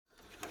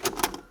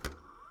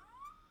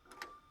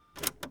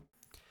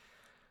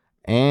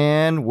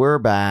And we're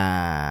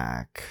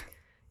back.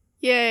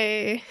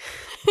 Yay.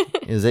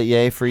 Is it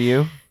yay for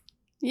you?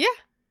 Yeah.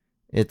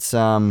 It's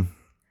not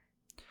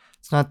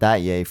that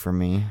yay for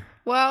me.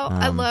 Well,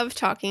 I love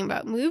talking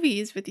about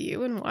movies with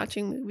you and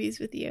watching movies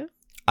with you.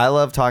 I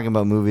love talking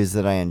about movies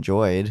that I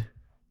enjoyed.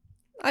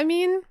 I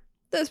mean,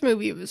 this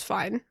movie was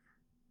fine.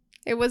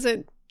 It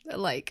wasn't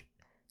like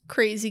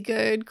crazy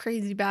good,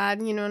 crazy bad,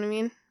 you know what I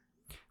mean?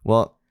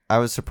 Well, I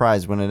was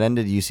surprised when it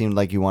ended. You seemed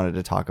like you wanted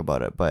to talk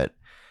about it, but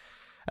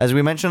as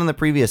we mentioned in the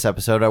previous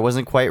episode, I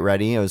wasn't quite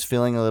ready. I was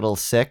feeling a little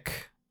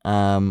sick, which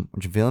I'm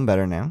feeling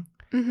better now.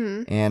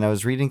 Mm-hmm. And I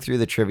was reading through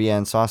the trivia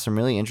and saw some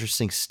really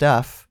interesting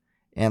stuff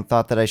and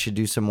thought that I should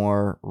do some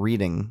more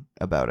reading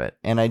about it.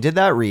 And I did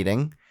that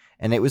reading,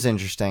 and it was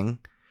interesting.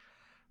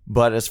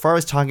 But as far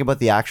as talking about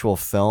the actual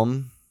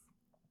film,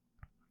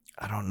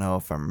 I don't know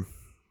if I'm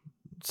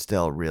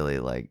still really,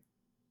 like,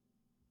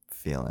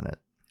 feeling it.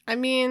 I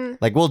mean...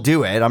 Like, we'll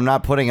do it. I'm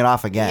not putting it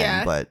off again,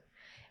 yeah, but...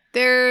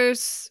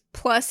 There's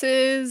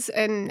pluses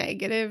and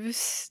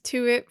negatives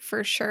to it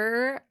for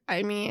sure.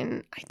 I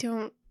mean, I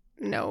don't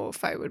know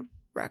if I would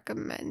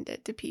recommend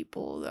it to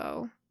people,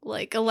 though.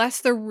 Like, unless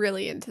they're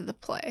really into the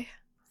play.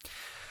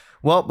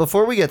 Well,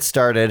 before we get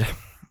started,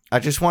 I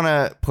just want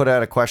to put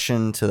out a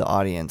question to the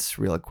audience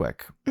real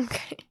quick.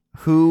 Okay.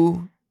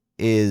 Who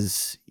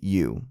is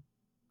you?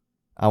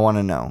 I want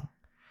to know.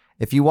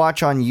 If you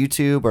watch on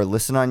YouTube or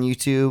listen on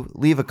YouTube,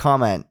 leave a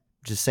comment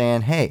just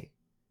saying, hey,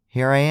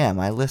 here I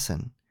am, I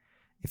listen.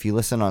 If you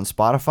listen on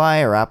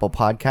Spotify or Apple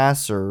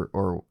Podcasts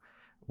or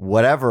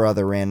whatever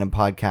other random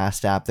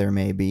podcast app there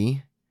may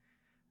be,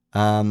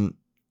 I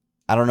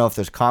don't know if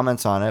there's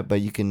comments on it, but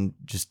you can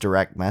just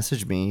direct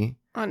message me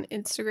on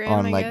Instagram,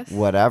 on I like guess.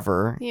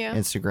 whatever, Yeah.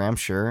 Instagram,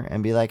 sure,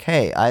 and be like,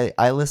 hey,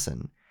 I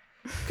listen.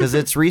 Because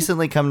it's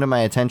recently come to my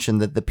attention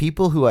that the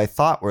people who I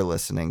thought were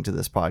listening to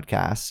this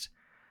podcast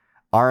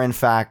are in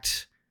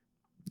fact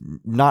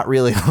not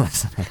really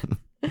listening.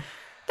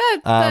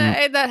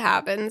 That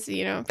happens,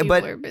 you know,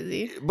 people are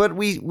busy. But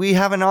we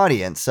have an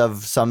audience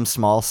of some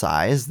small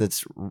size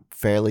that's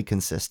fairly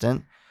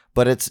consistent,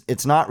 but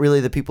it's not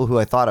really the people who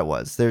I thought it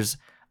was.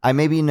 I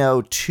maybe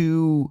know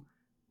 2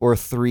 or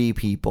 3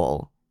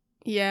 people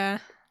Yeah.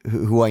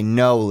 who I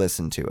know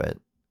listen to it.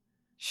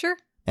 Sure.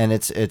 And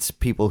it's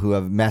people who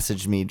have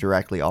messaged me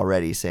directly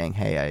already saying,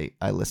 hey,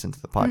 I listen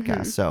to the podcast.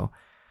 Mm-hmm. So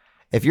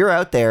if you're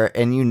out there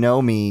and you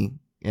know me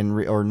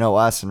or know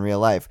us in real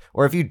life,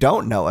 or if you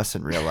don't know us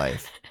in real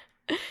life,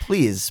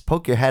 please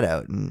poke your head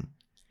out and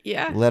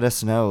let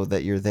us know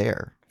that you're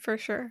there. For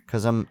sure.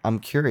 Because I'm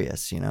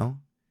curious, you know?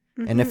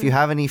 Mm-hmm. And if you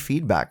have any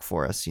feedback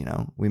for us, you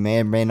know, we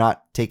may or may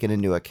not take it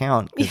into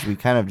account because we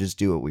kind of just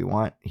do what we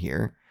want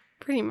here.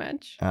 Pretty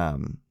much.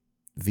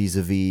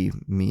 Vis-a-vis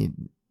me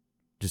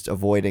just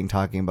avoiding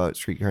talking about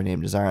Streetcar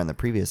Named Desire in the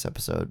previous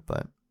episode,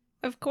 but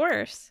of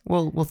course.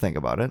 We'll think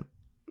about it.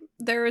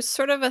 There was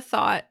sort of a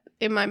thought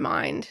in my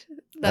mind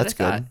that That's I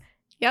thought, good.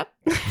 Yep.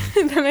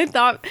 Then I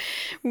thought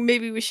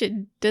maybe we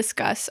should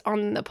discuss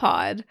on the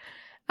pod.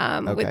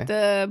 Okay. With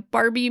the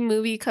Barbie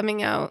movie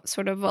coming out,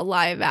 sort of a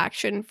live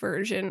action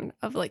version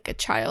of like a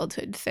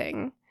childhood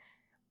thing.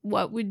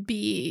 What would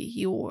be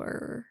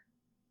your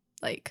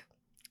like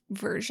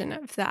version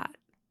of that?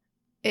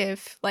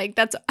 If like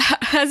that's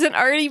hasn't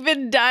already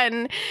been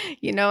done,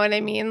 you know what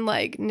I mean?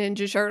 Like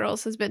Ninja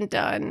Turtles has been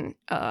done,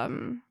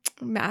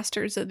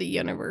 Masters of the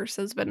Universe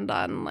has been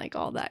done, like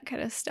all that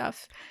kind of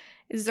stuff.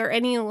 Is there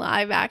any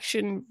live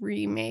action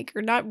remake,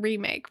 or not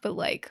remake, but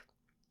like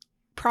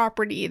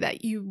property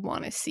that you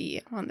want to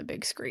see on the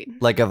big screen?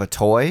 Like of a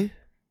toy?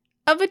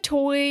 Of a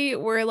toy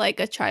or like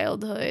a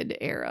childhood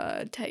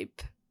era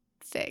type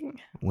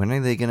thing. When are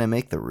they going to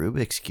make the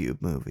Rubik's Cube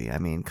movie? I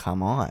mean,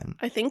 come on.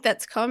 I think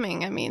that's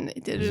coming. I mean,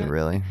 Is it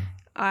really?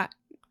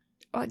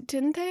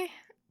 Didn't they?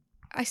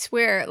 I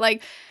swear.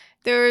 Like,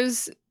 there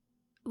was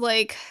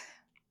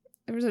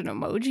an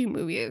emoji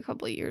movie a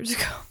couple of years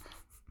ago.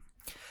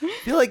 I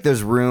feel like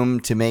there's room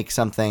to make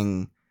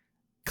something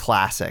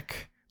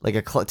classic.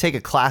 Like take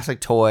a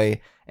classic toy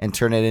and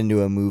turn it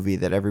into a movie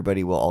that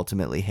everybody will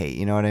ultimately hate.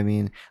 You know what I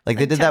mean? Like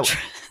they did Tetris.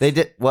 that. They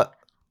did what?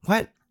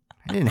 What?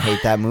 I didn't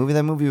hate that movie.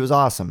 That movie was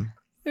awesome.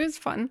 It was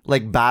fun.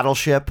 Like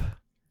Battleship.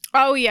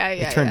 Oh yeah.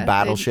 They turned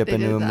Battleship they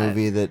into a did that.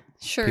 movie that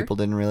Sure. people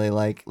didn't really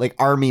like. Like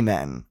Army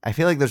Men. I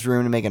feel like there's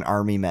room to make an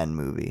Army Men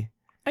movie.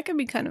 That could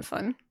be kind of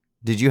fun.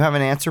 Did you have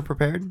an answer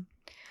prepared?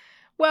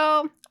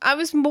 Well, I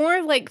was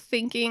more like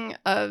thinking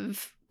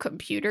of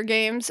computer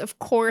games. Of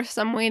course,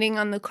 I'm waiting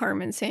on the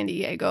Carmen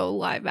Sandiego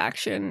live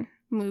action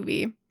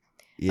movie.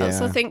 Yeah. I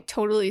also think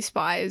Totally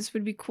Spies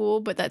would be cool,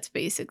 but that's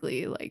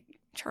basically like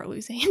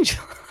Charlie's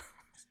Angel.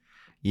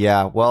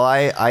 Yeah, well,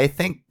 I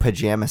think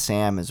Pajama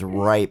Sam is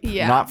ripe,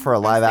 Yeah, not for a I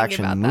was live thinking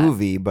action about that.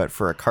 movie, but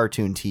for a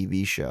cartoon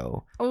TV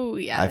show. Oh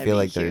yeah, I that'd feel be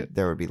like cute.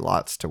 there would be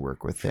lots to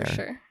work with For there.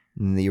 sure.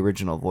 And the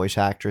original voice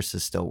actress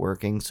is still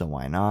working, so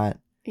why not?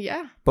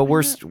 Yeah. But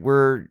why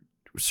we're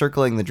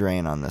circling the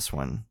drain on this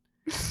one.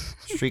 not?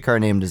 Streetcar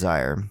Named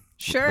Desire.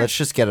 Sure. Let's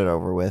just get it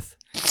over with.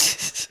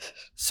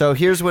 So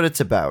here's what it's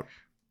about.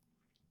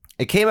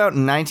 It came out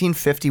in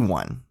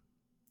 1951.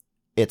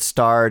 It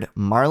starred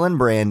Marlon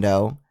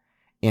Brando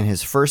in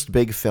his first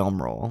big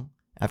film role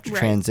after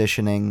Right.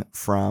 transitioning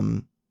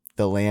from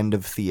the land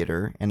of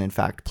theater and, in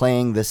fact,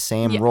 playing the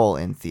same Yeah. role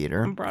in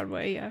theater. On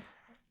Broadway, yeah.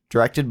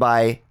 Directed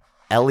by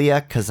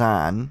Elia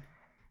Kazan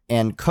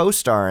and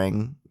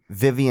co-starring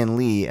Vivian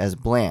Leigh as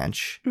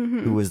Blanche,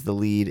 Mhm. who was the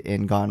lead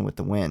in Gone with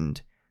the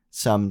Wind,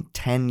 some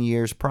 10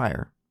 years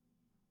prior.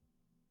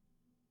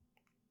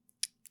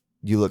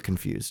 You look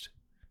confused.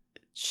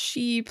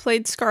 She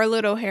played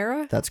Scarlett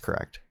O'Hara. That's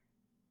correct.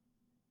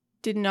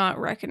 Did not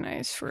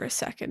recognize for a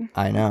second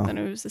I know. that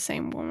it was the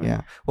same woman.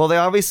 Yeah. Well, they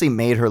obviously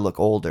made her look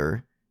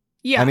older.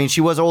 Yeah. I mean, she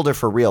was older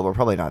for real, but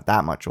probably not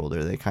that much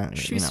older. They kind of,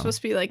 she was supposed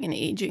to be like an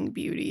aging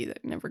beauty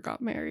that never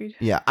got married.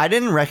 Yeah, I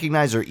didn't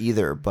recognize her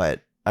either,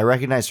 but I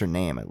recognized her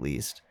name at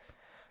least.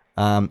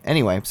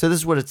 Anyway, so this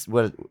is what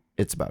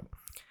it's about.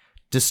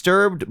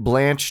 Disturbed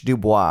Blanche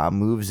Dubois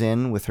moves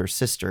in with her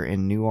sister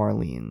in New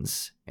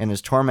Orleans and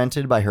is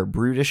tormented by her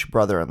brutish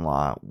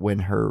brother-in-law when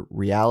her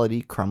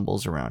reality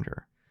crumbles around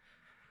her.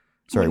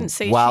 Sorry, Wouldn't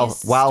say while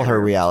she's her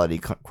disturbed. reality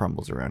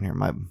crumbles around here.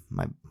 My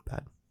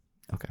bad.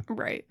 Okay,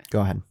 Right.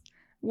 go ahead.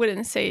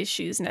 Wouldn't say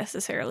she's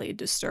necessarily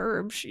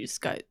disturbed. She's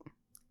got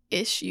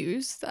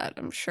issues that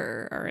I'm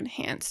sure are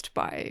enhanced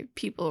by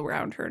people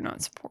around her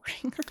not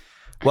supporting her.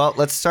 Well,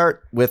 let's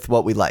start with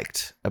what we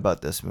liked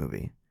about this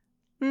movie.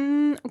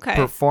 Okay.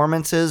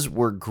 Performances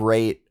were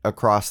great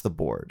across the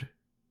board.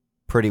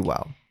 Pretty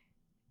well.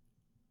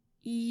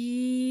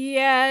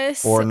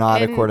 Yes. Or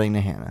not, and according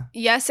to Hannah.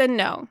 yes and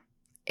no.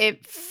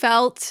 It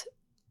felt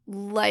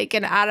like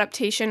an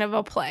adaptation of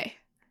a play.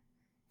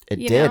 It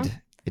You did. know?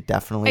 It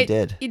definitely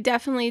did. It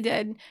definitely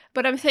did.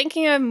 But I'm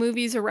thinking of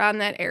movies around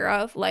that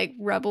era, like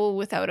Rebel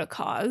Without a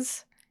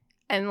Cause.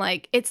 And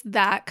like it's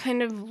that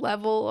kind of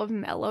level of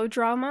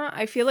melodrama.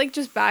 I feel like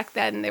just back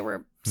then they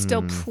were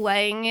still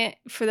playing it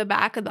for the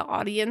back of the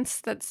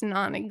audience that's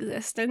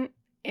non-existent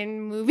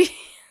in movies.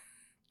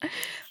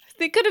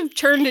 They could have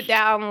turned it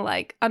down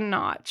like a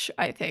notch,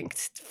 I think,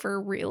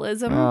 for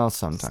realism. Well, It's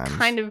sometimes.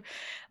 kind of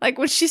like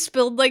when she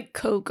spilled like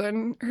Coke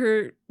on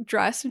her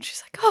dress and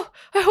she's like, "Oh,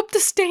 I hope the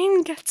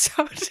stain gets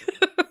out."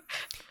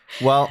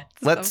 Well,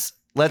 So-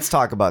 let's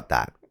talk about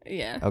that,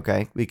 Yeah.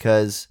 okay?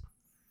 Because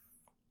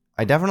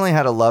I definitely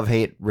had a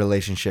love-hate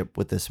relationship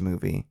with this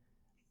movie.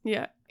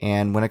 Yeah.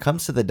 And when it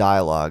comes to the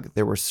dialogue,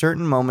 there were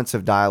certain moments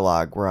of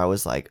dialogue where I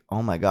was like,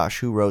 oh my gosh,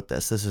 who wrote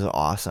this? This is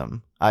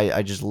awesome.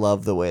 I just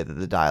love the way that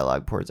the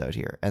dialogue pours out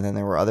here. And then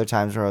there were other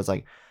times where I was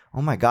like,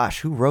 oh my gosh,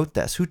 who wrote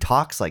this? Who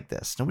talks like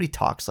this? Nobody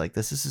talks like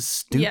this. This is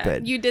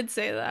stupid. Yeah, you did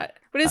say that.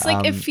 But it's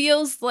like it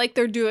feels like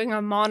they're doing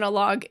a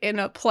monologue in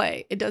a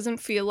play. It doesn't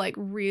feel like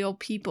real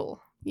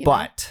people. You know?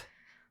 But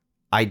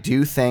I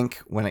do think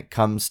when it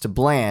comes to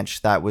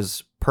Blanche, that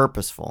was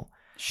purposeful.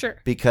 Sure.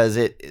 Because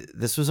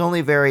this was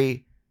only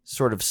very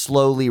sort of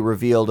slowly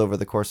revealed over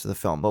the course of the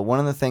film. But one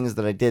of the things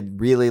that I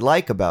did really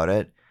like about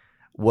it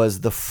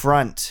was the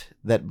front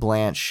that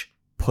Blanche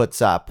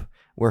puts up,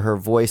 where her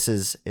voice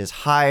is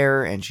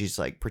higher and she's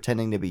like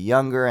pretending to be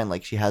younger and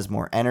like she has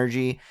more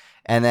energy.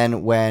 And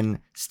then when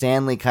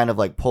Stanley kind of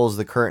like pulls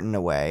the curtain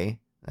away,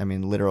 I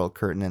mean literal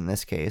curtain in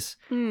this case,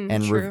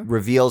 and True.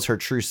 reveals her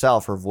true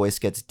self, her voice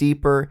gets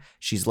deeper,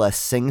 she's less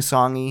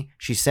sing-songy,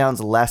 she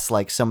sounds less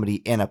like somebody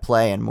in a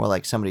play and more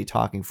like somebody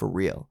talking for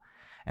real.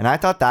 And I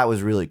thought that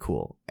was really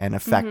cool and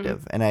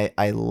effective. And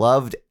I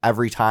loved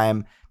every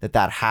time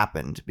that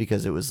happened,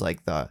 because it was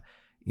like the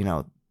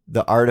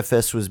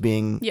artifice was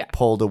being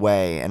pulled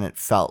away and it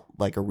felt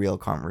like a real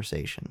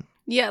conversation.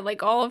 Yeah,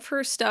 like all of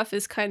her stuff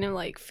is kind of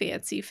like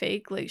fancy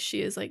fake. Like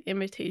she has like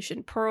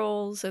imitation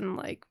pearls and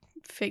like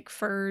fake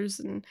furs,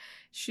 and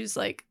she's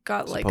like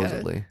got like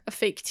Supposedly. a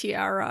fake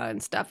tiara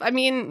and stuff. I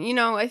mean,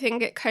 I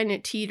think it kind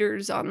of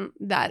teeters on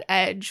that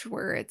edge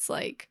where it's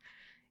like,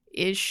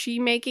 is she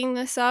making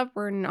this up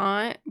or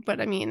not?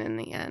 But I mean, in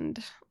the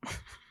end,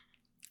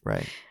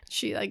 right,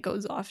 she like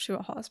goes off to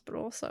a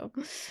hospital. So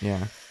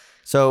yeah.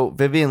 So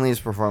Vivian Leigh's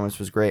performance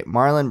was great.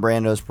 Marlon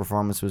Brando's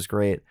performance was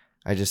great.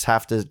 I just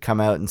have to come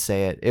out and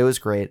say it. It was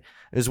great.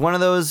 It was one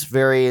of those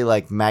very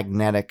like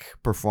magnetic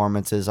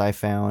performances I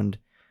found.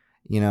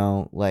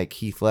 Like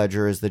Heath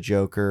Ledger is the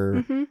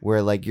Joker,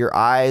 where like your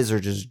eyes are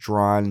just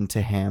drawn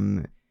to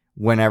him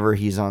whenever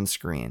he's on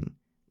screen.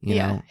 You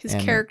know? His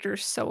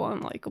character's so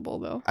unlikable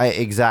though.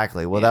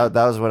 Exactly. Well,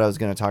 that was what I was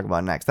going to talk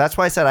about next. That's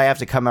why I said I have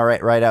to come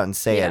out right out and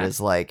say it. Is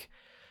like,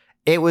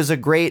 it was a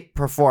great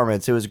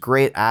performance. It was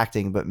great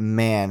acting, but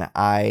man,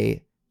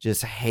 I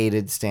just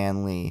hated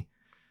Stanley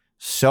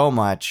so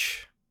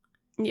much.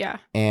 Yeah.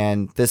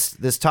 And this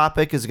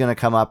topic is going to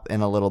come up in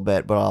a little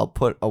bit, but I'll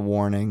put a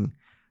warning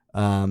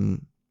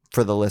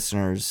for the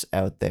listeners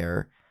out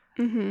there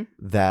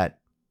that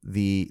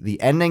the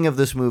ending of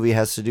this movie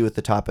has to do with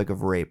the topic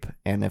of rape.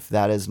 And if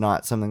that is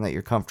not something that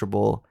you're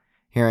comfortable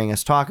hearing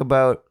us talk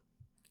about,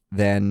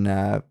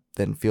 then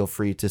feel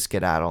free to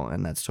skedaddle,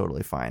 and that's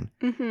totally fine.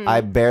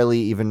 I barely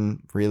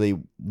even really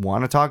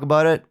want to talk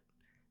about it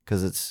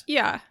because it's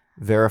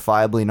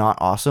verifiably not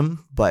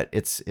awesome, but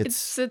it's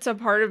a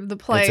part of the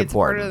play. It's a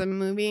part of the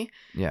movie.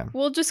 Yeah.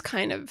 We'll just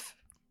kind of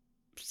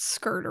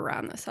skirt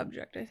around the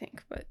subject, I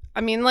think. But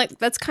I mean, like,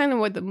 that's kind of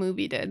what the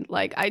movie did.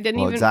 Like, I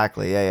didn't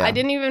exactly. Yeah. I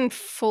didn't even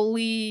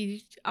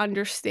fully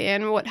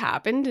understand what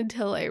happened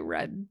until I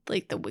read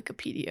like the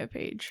Wikipedia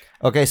page.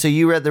 Okay, so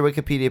you read the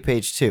Wikipedia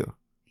page too.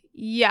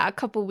 Yeah, a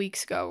couple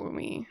weeks ago when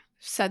we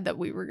said that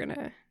we were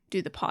gonna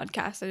do the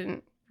podcast, I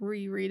didn't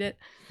reread it.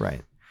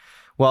 Right.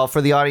 Well,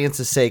 for the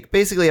audience's sake,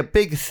 basically a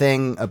big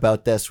thing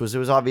about this was it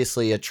was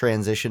obviously a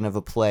transition of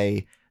a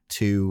play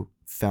to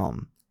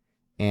film.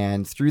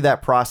 And through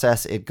that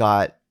process, it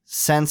got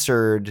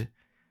censored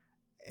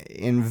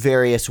in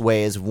various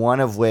ways, one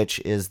of which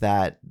is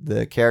that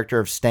the character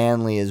of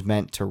Stanley is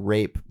meant to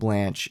rape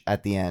Blanche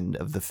at the end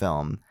of the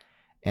film.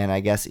 And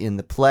I guess in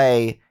the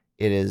play,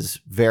 it is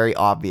very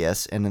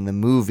obvious. And in the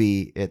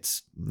movie,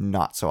 it's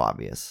not so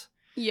obvious.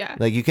 Yeah.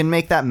 Like, you can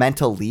make that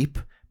mental leap,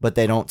 but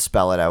they don't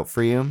spell it out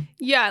for you.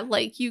 Yeah,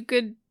 like, you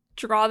could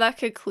draw that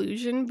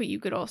conclusion, but you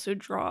could also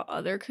draw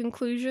other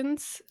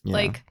conclusions. Yeah.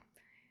 Like,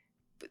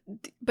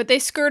 but they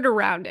skirt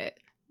around it.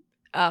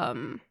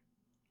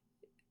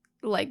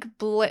 Like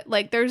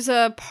there's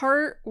a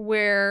part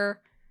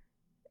where,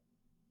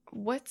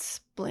 what's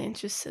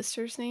Blanche's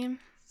sister's name?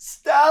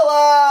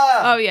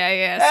 Stella! Oh,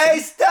 yeah. Hey,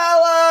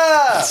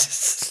 Stella!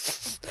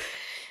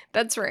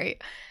 That's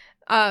right.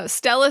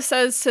 Stella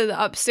says to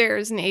the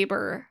upstairs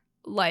neighbor,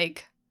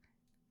 like,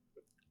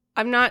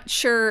 I'm not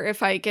sure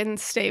if I can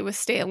stay with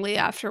Stanley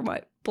after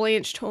what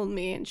Blanche told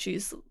me. And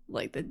she's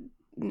like, the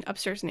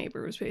upstairs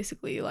neighbor was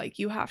basically like,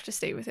 you have to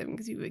stay with him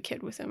because you have a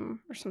kid with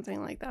him or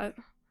something like that.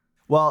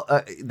 Well,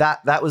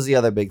 that was the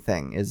other big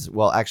thing is,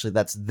 well, actually,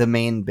 that's the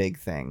main big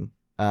thing.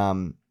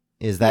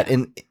 Is that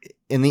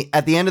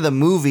at the end of the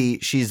movie,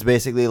 she's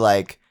basically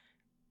like,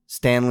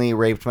 Stanley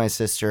raped my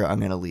sister, I'm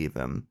gonna leave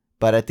him.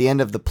 But at the end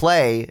of the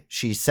play,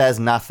 she says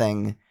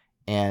nothing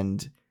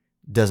and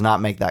does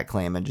not make that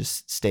claim and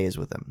just stays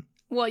with him.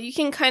 Well, you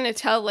can kind of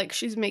tell like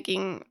she's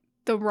making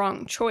the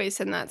wrong choice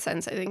in that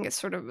sense. I think it's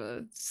sort of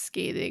a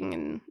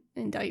scathing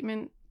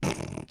indictment.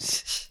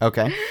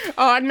 Okay.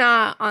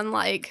 on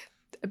like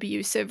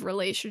abusive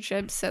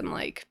relationships and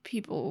like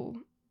people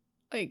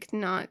like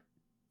not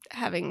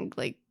having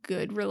like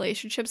good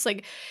relationships.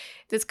 Like,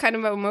 this kind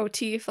of a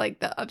motif, like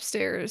the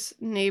upstairs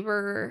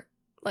neighbor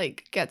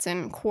like gets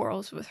in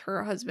quarrels with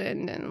her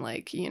husband, and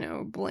like, you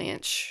know,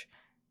 Blanche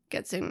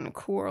gets in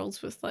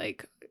quarrels with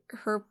like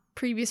her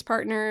previous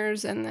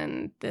partners, and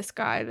then this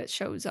guy that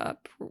shows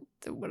up,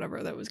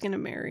 whatever, that was gonna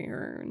marry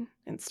her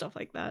and stuff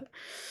like that.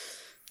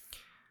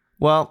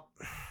 Well,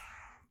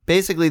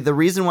 basically the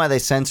reason why they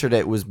censored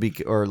it was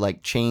or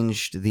like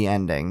changed the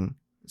ending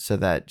so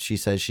that she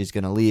says she's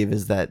gonna leave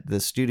is that the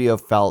studio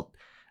felt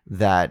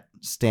that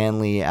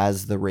Stanley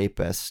as the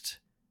rapist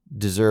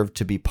deserved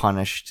to be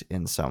punished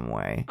in some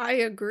way. I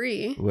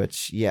agree.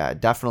 Which, yeah,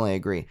 definitely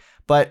agree.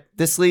 But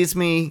this leads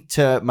me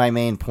to my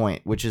main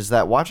point, which is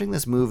that watching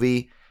this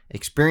movie,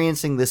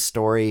 experiencing this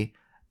story,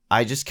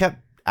 I just kept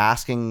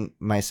asking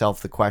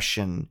myself the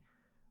question,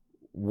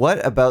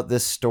 what about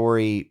this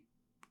story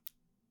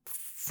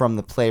from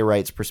the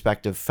playwright's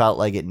perspective felt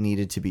like it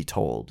needed to be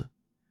told?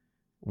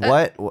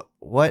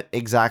 What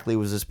exactly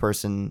was this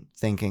person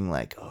thinking,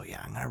 like, oh yeah,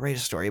 I'm going to write a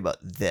story about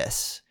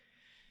this?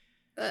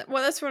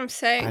 Well, that's what I'm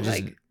saying. I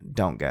just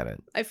don't get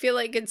it. I feel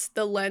like it's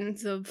the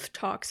lens of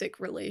toxic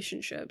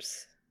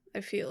relationships.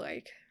 I feel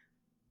like.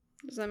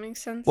 Does that make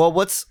sense? Well,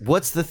 what's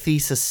the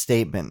thesis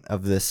statement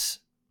of this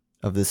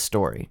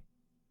story?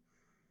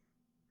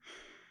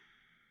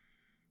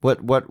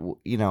 What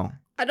you know?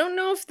 I don't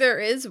know if there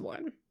is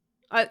one.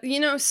 You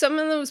know, some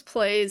of those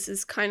plays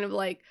is kind of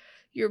like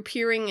you're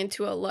peering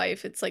into a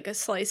life. It's like a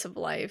slice of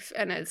life,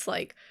 and it's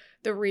like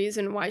the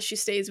reason why she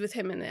stays with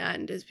him in the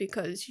end is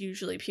because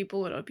usually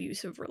people in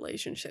abusive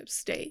relationships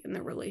stay in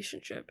the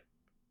relationship.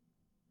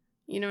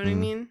 You know what I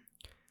mean?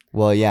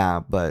 Well,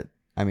 yeah, but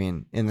I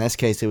mean, in this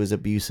case, it was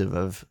abusive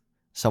of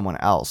someone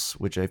else,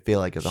 which I feel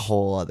like is a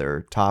whole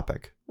other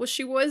topic. Well,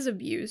 she was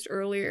abused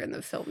earlier in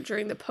the film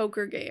during the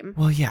poker game.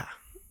 Well, yeah.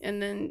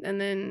 And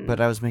then. But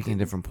I was making a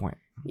different point.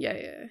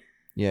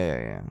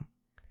 Yeah.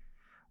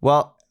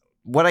 Well,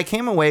 what I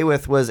came away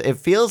with was it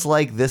feels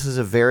like this is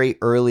a very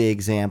early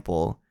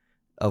example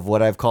of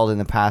what I've called in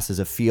the past as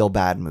a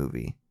feel-bad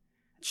movie.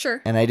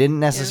 Sure. And I didn't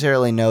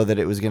necessarily know that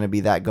it was going to be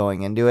that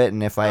going into it.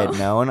 And if I had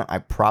known, I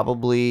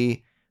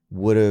probably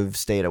would have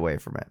stayed away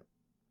from it.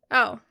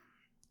 Oh,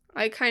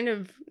 I kind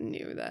of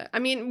knew that. I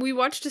mean, we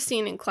watched a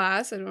scene in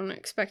class. I don't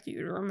expect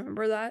you to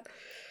remember that.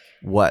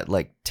 What,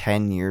 like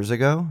 10 years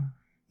ago?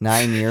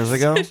 9 years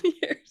ago? 10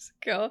 years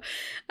ago.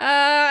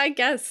 I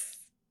guess.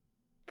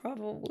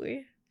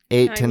 Probably.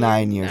 8 to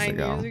 9 years 9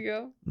 ago. years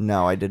ago.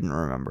 No, I didn't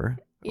remember.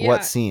 Yeah.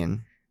 What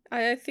scene?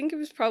 I think it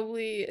was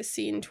probably a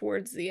scene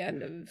towards the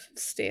end of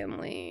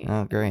Stanley.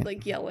 Oh, great.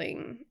 Like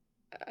yelling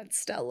at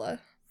Stella.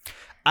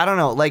 I don't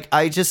know. Like,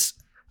 I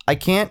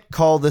can't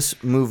call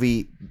this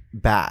movie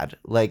bad.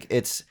 Like,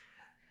 it's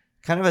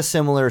kind of a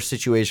similar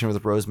situation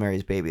with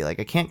Rosemary's Baby. Like,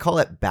 I can't call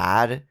it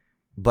bad,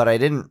 but I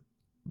didn't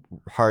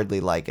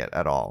hardly like it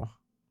at all.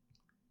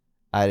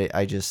 I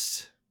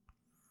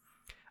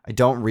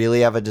don't really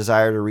have a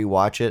desire to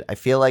rewatch it. I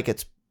feel like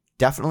it's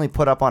definitely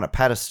put up on a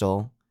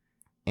pedestal.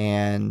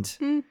 And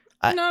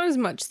not as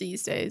much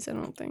these days, I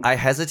don't think. I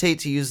hesitate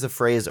to use the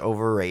phrase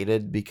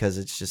overrated because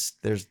it's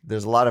just there's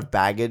a lot of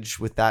baggage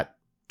with that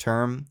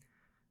term.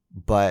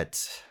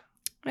 But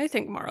I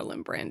think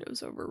Marlon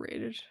Brando's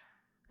overrated.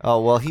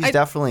 Oh, well, he's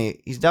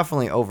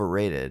definitely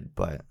overrated,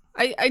 but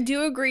I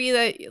do agree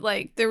that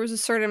like there was a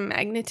certain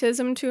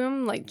magnetism to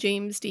him, like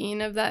James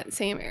Dean of that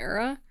same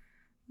era.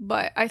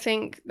 But I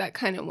think that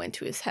kind of went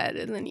to his head,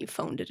 and then he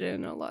phoned it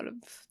in a lot of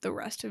the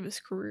rest of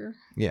his career.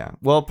 Yeah.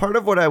 Well, part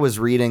of what I was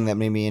reading that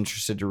made me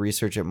interested to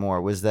research it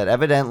more was that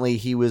evidently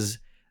he was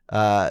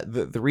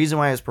the reason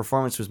why his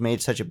performance was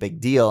made such a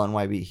big deal and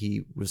why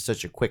he was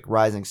such a quick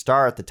rising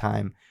star at the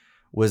time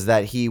was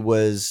that he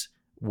was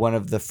one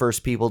of the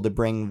first people to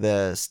bring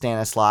the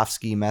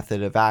Stanislavski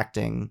method of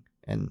acting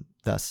and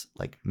thus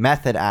like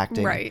method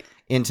acting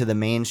into the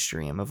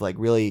mainstream of like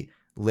really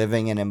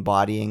living and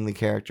embodying the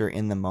character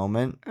in the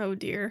moment. Oh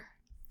dear.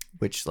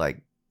 Which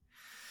like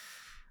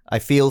I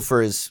feel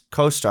for his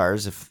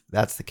co-stars if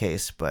that's the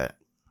case, but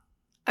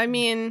I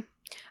mean,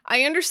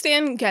 I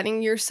understand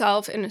getting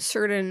yourself in a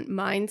certain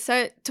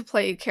mindset to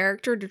play a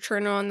character to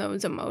turn on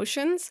those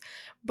emotions,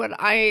 but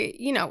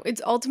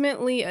it's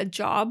ultimately a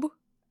job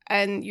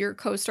and your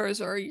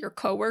co-stars are your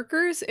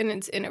coworkers, and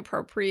it's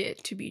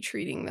inappropriate to be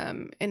treating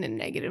them in a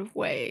negative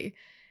way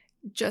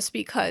just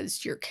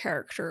because your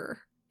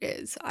character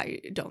is. I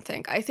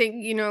think,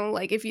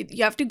 like if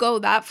you have to go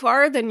that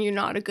far, then you're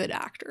not a good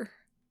actor,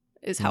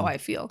 is how I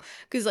feel.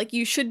 Because like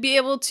you should be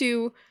able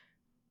to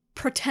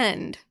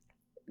pretend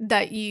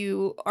that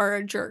you are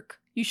a jerk.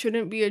 You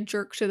shouldn't be a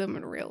jerk to them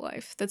in real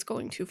life. That's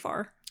going too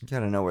far. You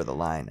gotta know where the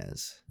line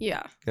is.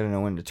 Yeah. You gotta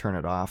know when to turn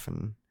it off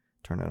and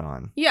turn it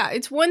on. Yeah,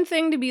 it's one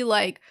thing to be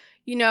like,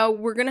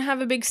 we're going to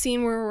have a big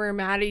scene where we're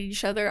mad at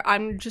each other.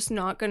 I'm just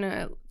not going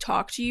to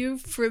talk to you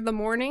for the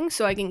morning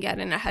so I can get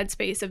in a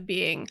headspace of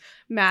being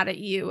mad at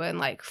you and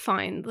like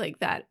find like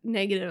that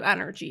negative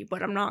energy,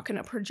 but I'm not going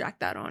to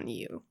project that on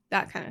you.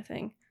 That kind of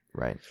thing.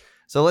 Right.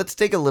 So let's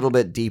dig a little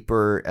bit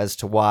deeper as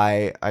to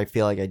why I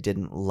feel like I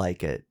didn't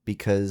like it,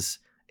 because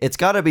it's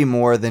got to be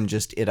more than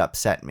just it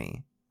upset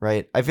me,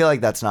 right? I feel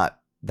like that's not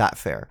that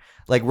fair.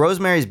 Like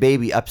Rosemary's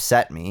Baby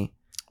upset me.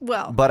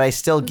 Well, but I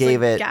still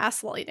gave it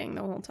gaslighting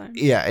the whole time.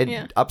 Yeah,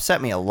 it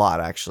upset me a lot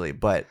actually,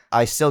 but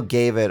I still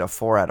gave it a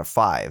 4 out of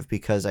 5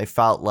 because I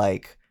felt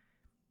like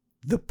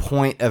the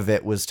point of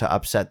it was to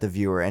upset the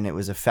viewer and it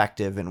was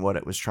effective in what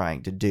it was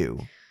trying to do.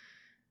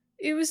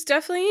 It was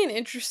definitely an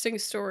interesting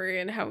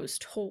story and how it was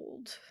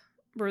told.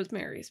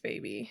 Rosemary's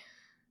Baby.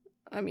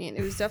 I mean,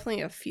 it was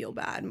definitely a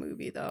feel-bad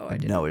movie though. I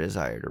had no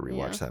desire to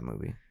rewatch that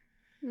movie.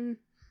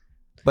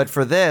 But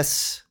for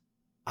this,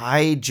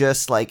 I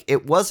just like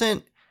it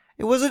wasn't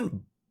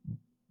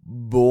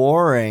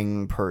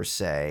boring per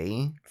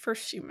se.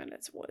 First few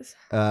minutes was.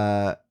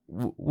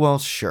 Well,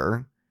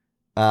 sure.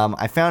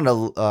 I found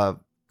a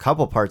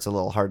couple parts a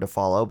little hard to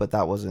follow, but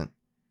that wasn't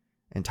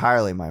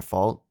entirely my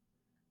fault.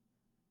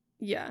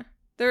 Yeah.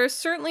 There are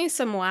certainly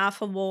some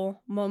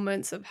laughable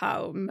moments of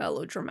how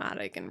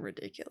melodramatic and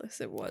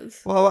ridiculous it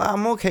was. Well,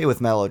 I'm okay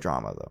with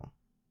melodrama, though.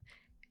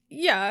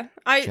 Yeah.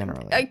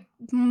 I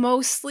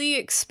mostly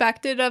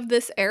expected of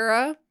this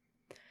era.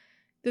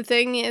 The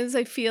thing is,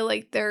 I feel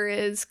like there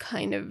is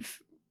kind of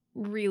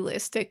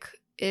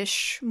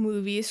realistic-ish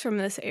movies from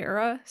this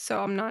era, so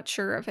I'm not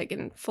sure if I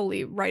can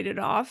fully write it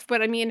off.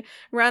 But I mean,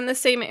 around the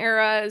same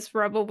era as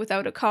Rebel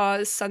Without a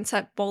Cause,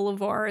 Sunset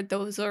Boulevard,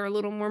 those are a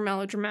little more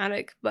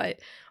melodramatic, but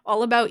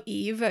All About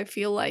Eve, I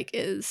feel like,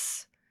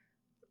 is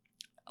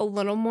a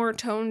little more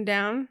toned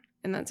down,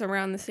 and that's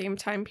around the same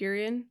time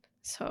period.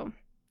 So,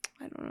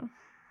 I don't know.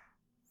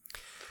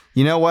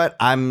 You know what?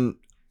 I'm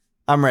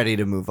ready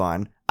to move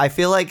on. I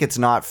feel like it's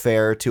not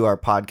fair to our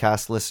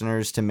podcast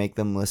listeners to make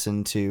them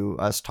listen to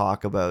us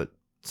talk about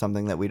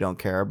something that we don't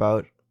care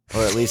about,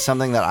 or at least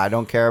something that I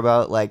don't care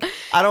about. Like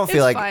I don't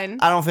feel like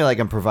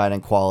I'm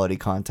providing quality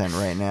content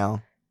right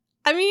now.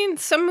 I mean,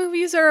 some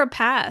movies are a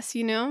pass,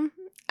 And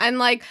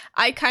like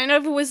I kind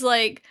of was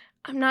like,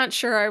 I'm not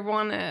sure I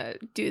want to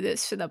do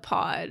this for the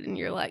pod, and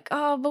you're like,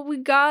 oh, but we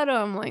got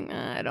them. Like,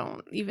 I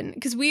don't even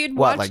because we had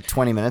watched like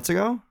 20 minutes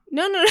ago.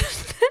 No. No.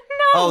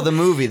 Oh, the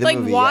movie.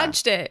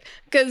 Watched it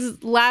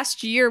because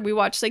last year we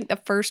watched like the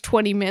first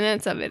 20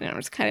 minutes of it, and it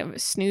was kind of a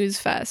snooze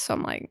fest. So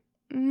I'm like,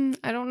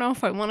 I don't know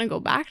if I want to go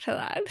back to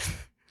that.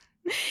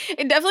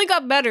 It definitely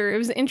got better. It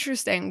was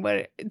interesting,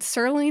 but it's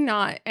certainly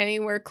not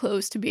anywhere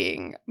close to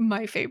being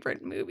my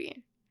favorite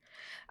movie.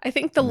 I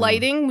think the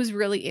lighting was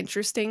really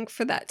interesting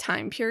for that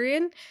time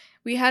period.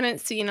 We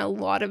hadn't seen a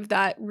lot of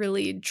that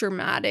really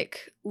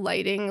dramatic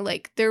lighting.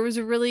 Like there was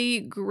a really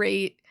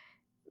great,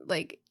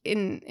 like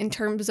in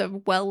terms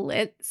of well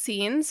lit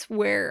scenes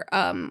where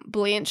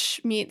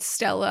Blanche meets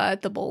Stella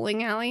at the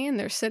bowling alley, and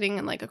they're sitting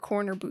in like a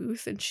corner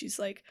booth, and she's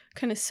like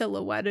kind of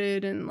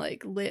silhouetted and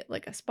like lit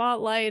like a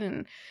spotlight,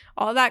 and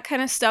all that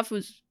kind of stuff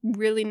was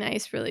really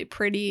nice, really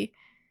pretty.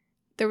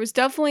 There was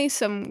definitely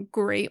some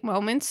great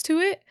moments to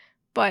it.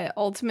 But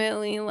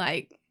ultimately,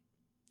 like,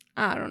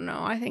 I don't know.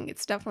 I think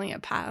it's definitely a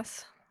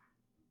pass.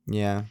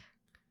 Yeah.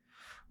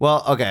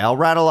 Well, okay, I'll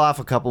rattle off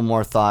a couple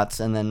more thoughts,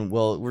 and then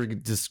we're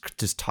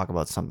just talk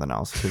about something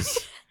else because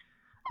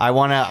I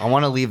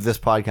wanna leave this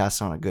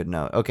podcast on a good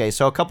note. Okay,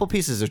 so a couple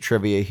pieces of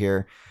trivia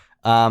here.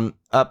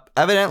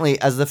 Evidently,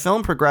 as the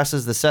film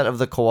progresses, the set of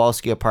the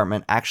Kowalski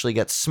apartment actually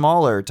gets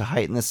smaller to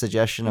heighten the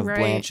suggestion of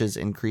Blanche's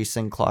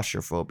increasing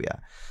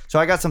claustrophobia. So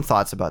I got some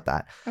thoughts about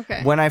that.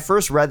 Okay. When I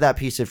first read that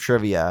piece of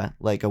trivia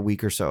like a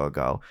week or so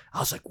ago, I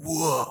was like,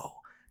 whoa.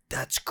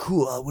 That's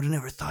cool. I would have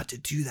never thought to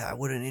do that.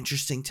 What an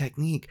interesting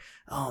technique.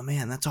 Oh,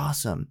 man, that's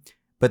awesome.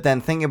 But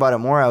then thinking about it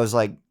more, I was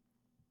like,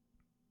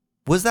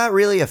 was that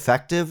really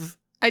effective?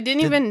 I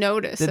didn't even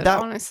notice it,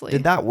 honestly.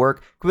 Did that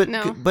work?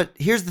 No. But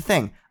here's the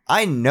thing.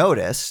 I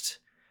noticed,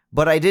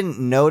 but I didn't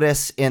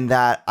notice in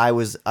that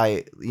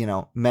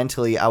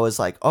mentally, I was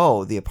like,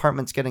 oh, the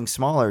apartment's getting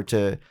smaller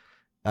to,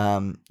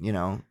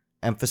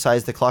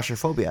 emphasize the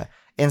claustrophobia.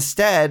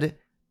 Instead,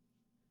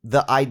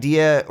 the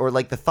idea or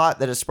like the thought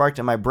that it sparked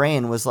in my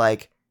brain was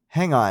like,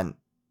 hang on,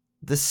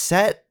 the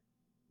set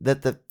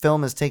that the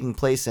film is taking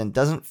place in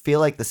doesn't feel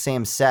like the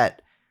same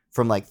set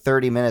from like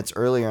 30 minutes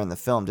earlier in the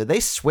film. Did they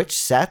switch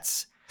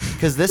sets?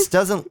 Because this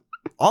doesn't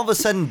all of a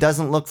sudden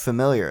doesn't look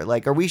familiar.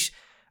 Like, are we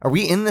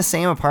in the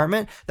same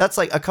apartment? That's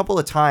like a couple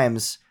of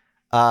times,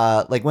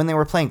 like when they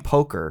were playing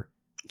poker.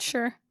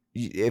 Sure.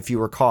 If you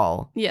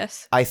recall.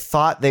 Yes. I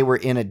thought they were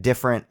in a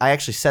different, I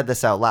actually said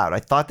this out loud. I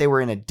thought they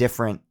were in a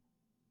different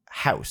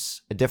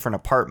house, a different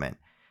apartment,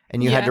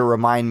 and you had to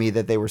remind me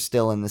that they were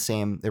still in the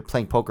same, they're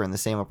playing poker in the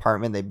same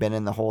apartment they've been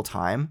in the whole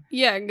time.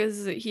 Yeah,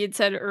 because he had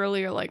said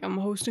earlier, like, I'm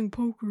hosting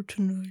poker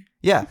tonight.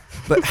 Yeah,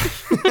 but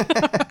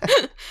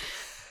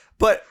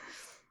but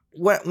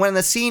when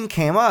the scene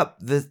came up,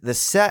 the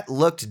set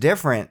looked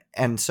different,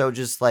 and so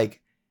just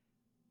like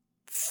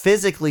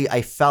physically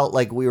I felt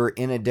like we were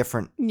in a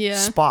different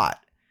spot,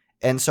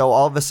 and so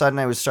all of a sudden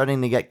I was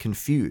starting to get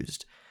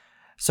confused.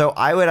 So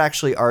I would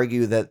actually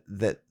argue that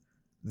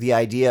the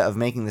idea of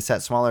making the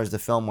set smaller as the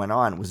film went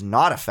on was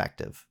not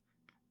effective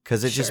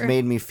because it just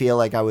made me feel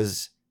like I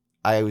was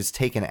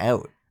taken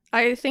out.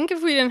 I think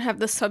if we didn't have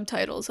the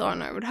subtitles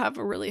on, I would have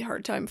a really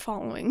hard time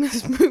following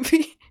this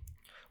movie.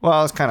 Well,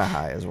 I was kind of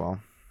high as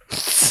well.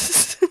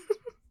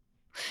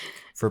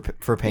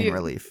 For pain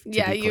relief.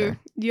 Yeah,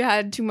 you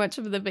had too much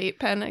of the vape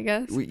pen, I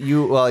guess.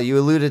 You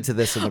alluded to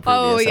this in the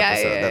previous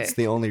episode. Yeah. That's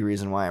the only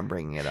reason why I'm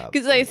bringing it up.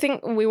 Because I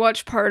think we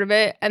watched part of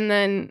it, and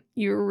then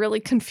you were really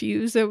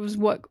confused. It was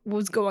what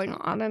was going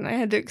on, and I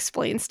had to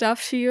explain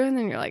stuff to you, and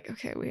then you're like,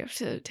 okay, we have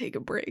to take a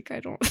break. I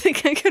don't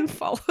think I can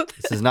follow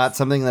this. This is not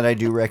something that I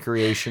do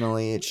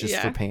recreationally. It's just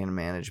for pain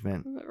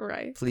management.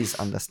 Right. Please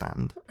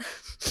understand.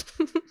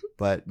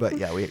 But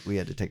yeah, we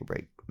had to take a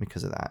break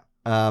because of that.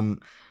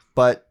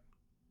 But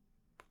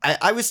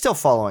I was still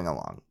following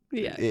along.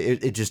 Yeah.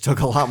 It just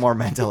took a lot more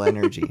mental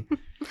energy.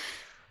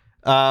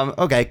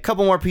 Okay,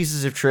 couple more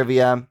pieces of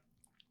trivia.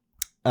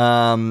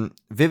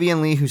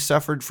 Vivian Leigh, who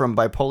suffered from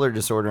bipolar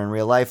disorder in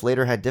real life,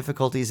 later had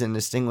difficulties in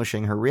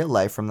distinguishing her real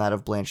life from that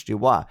of Blanche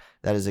Dubois.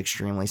 That is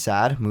extremely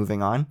sad.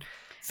 Moving on.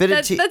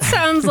 That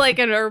sounds like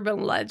an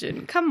urban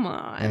legend. Come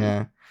on.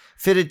 Yeah.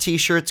 Fitted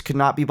t-shirts could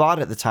not be bought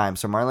at the time,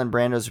 so Marlon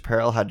Brando's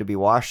apparel had to be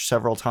washed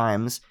several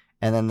times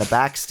and then the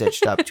back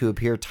stitched up to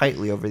appear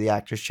tightly over the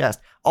actor's chest.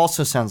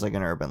 Also sounds like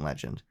an urban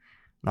legend.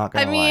 Not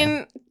gonna lie. I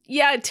mean,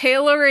 yeah,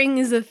 tailoring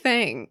is a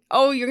thing.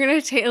 Oh, you're gonna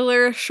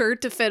tailor a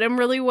shirt to fit him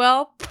really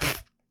well?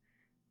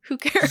 Who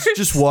cares?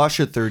 Just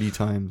wash it 30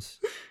 times.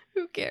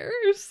 Who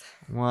cares?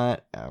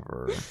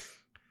 Whatever.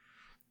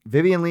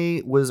 Vivian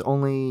Leigh was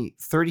only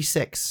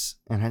 36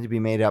 and had to be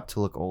made up to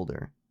look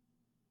older.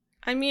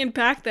 I mean,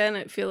 back then,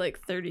 I feel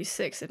like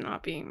 36 and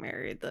not being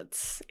married,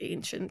 that's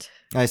ancient.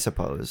 I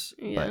suppose.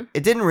 Yeah. But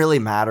it didn't really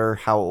matter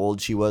how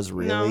old she was,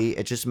 really. No.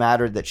 It just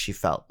mattered that she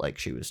felt like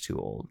she was too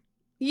old.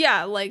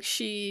 Yeah, like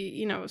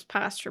she, was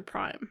past her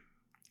prime.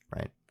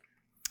 Right.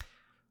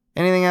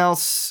 Anything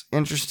else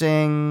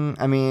interesting?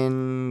 I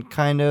mean,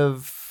 kind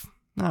of,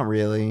 not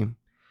really.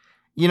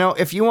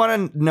 If you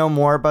want to know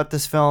more about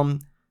this film,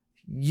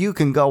 you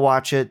can go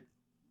watch it.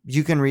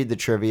 You can read the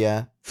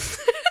trivia.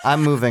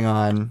 I'm moving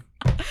on.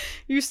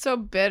 You're so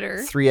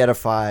bitter. 3 out of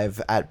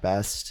 5 at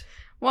best.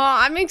 Well,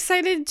 I'm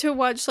excited to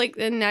watch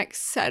the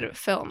next set of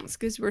films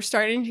because we're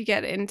starting to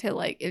get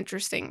into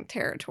interesting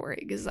territory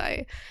because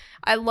I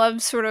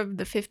love sort of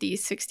the 50s,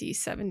 60s,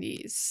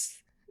 70s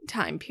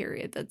time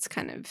period. That's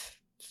kind of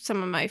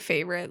some of my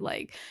favorite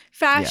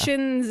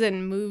fashions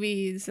and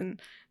movies and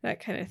that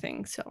kind of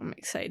thing. So I'm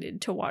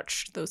excited to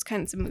watch those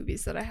kinds of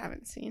movies that I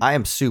haven't seen. I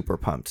am super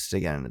pumped to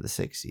get into the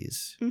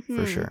 60s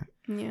for sure.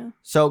 Yeah.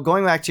 So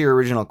going back to your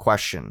original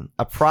question,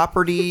 a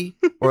property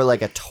or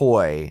a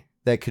toy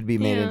that could be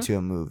made into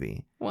a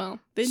movie. Well,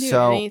 they do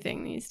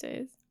anything these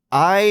days.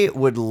 I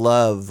would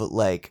love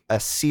a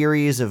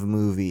series of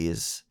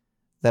movies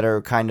that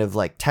are kind of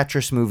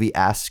Tetris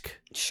movie-esque,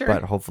 sure,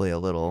 but hopefully a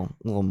little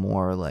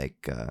more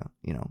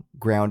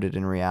grounded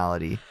in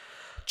reality.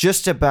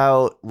 Just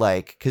about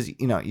because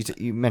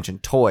you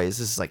mentioned toys.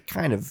 This is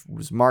kind of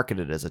was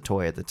marketed as a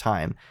toy at the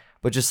time,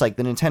 but just the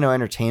Nintendo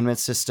Entertainment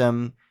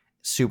System,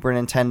 Super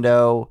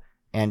Nintendo,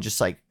 and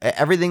just like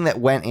everything that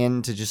went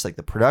into just like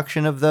the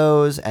production of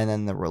those and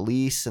then the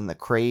release and the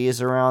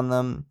craze around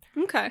them.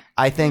 Okay.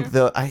 I think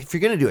if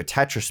you're going to do a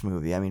Tetris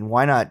movie, I mean,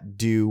 why not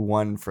do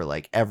one for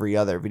like every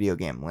other video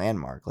game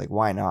landmark? Like,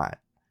 why not?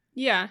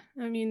 Yeah.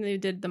 I mean, they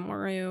did the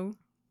Mario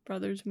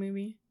Brothers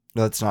movie.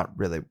 No, that's not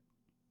really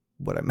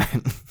what I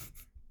meant.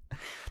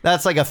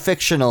 That's like a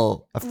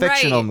fictional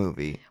Right.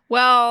 movie.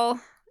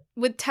 Well,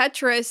 with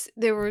Tetris,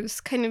 there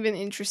was kind of an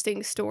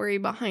interesting story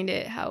behind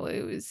it. How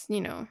it was,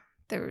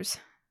 there was,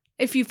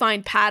 if you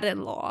find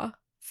patent law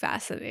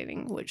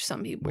fascinating, which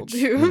some people Which,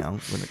 do,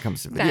 when it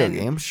comes to video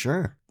games,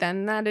 sure.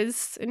 Then that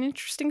is an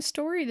interesting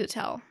story to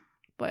tell.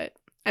 But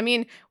I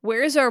mean,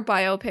 where's our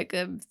biopic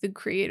of the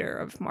creator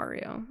of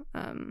Mario?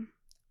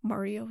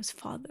 Mario's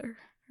father,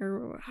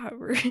 or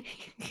however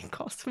he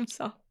calls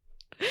himself.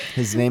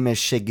 His name is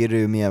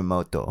Shigeru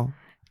Miyamoto.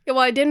 Well,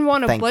 I didn't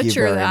want to Thank butcher you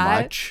very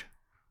that. much.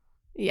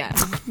 Yeah,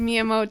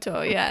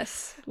 Miyamoto,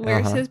 yes.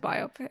 Where's his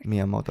biopic?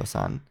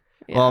 Miyamoto-san.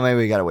 Yeah. Well, maybe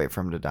we gotta wait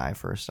for him to die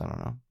first. I don't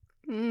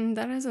know.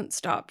 That hasn't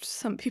stopped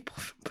some people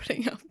from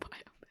putting out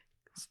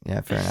biopics.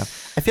 Yeah, fair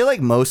enough. I feel like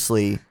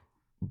mostly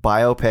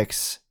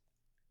biopics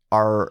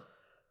are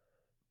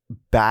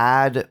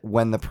bad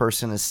when the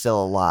person is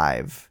still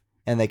alive,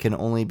 and they can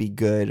only be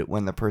good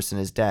when the person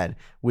is dead,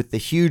 with the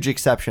huge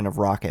exception of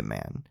Rocket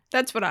Man.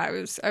 That's what I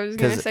was going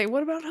to say.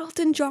 What about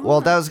Elton John?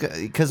 Well, that was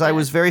because I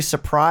was very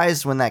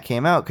surprised when that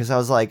came out, because I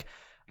was like,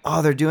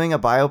 oh, they're doing a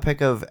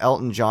biopic of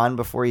Elton John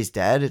before he's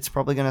dead? It's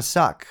probably going to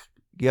suck.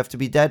 You have to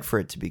be dead for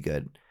it to be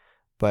good.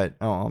 But,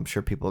 I'm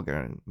sure people are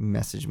going to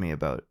message me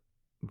about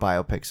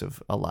biopics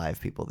of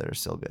alive people that are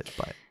still good.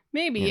 But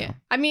maybe.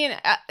 I mean...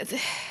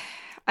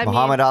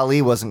 Muhammad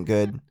Ali wasn't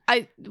good.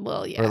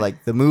 Well, yeah. Or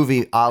like the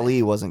movie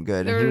Ali wasn't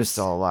good, and he was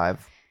still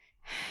alive.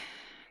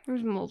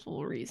 There's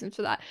multiple reasons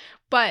for that.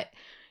 But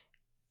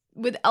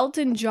with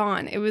Elton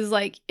John, it was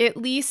like at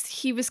least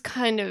he was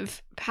kind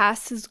of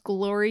past his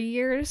glory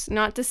years.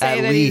 Not to say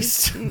that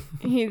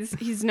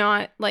he's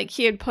not, like,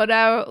 he had put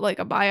out like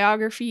a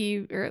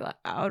biography or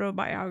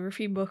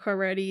autobiography book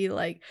already.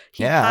 Like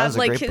he had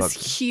like his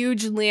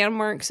huge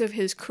landmarks of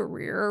his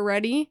career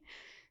already.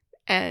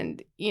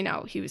 And,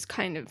 he was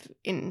kind of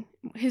in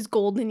his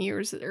golden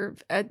years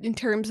in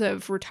terms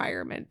of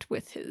retirement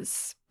with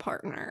his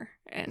partner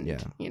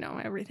and,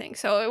 everything.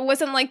 So it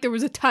wasn't like there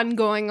was a ton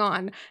going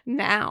on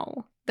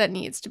now that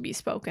needs to be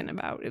spoken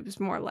about. It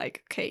was more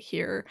like, okay,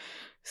 here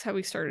is how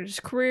he started his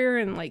career,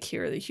 and like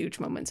here are the huge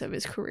moments of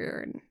his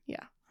career. And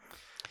yeah.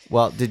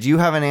 Well, did you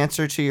have an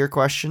answer to your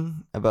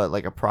question about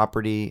like a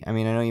property? I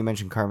mean, I know you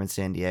mentioned Carmen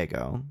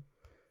Sandiego.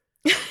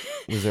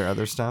 Was there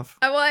other stuff?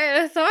 Well,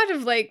 I thought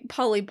of like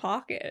Polly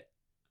Pocket,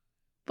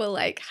 but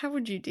like, how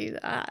would you do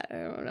that? I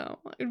don't know.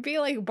 It'd be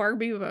like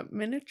Barbie but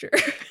miniature.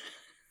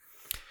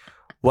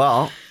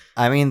 Well,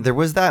 I mean, there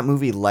was that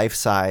movie Life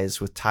Size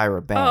with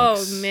Tyra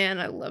Banks. Oh man,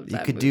 I love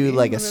that. You could movie do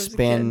like a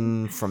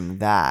spin from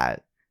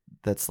that.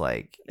 That's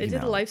like they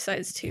did a Life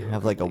Size too.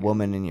 Have like a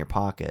woman in your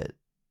pocket,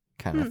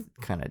 kind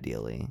of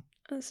dealy.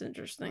 That's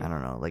interesting. I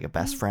don't know, like a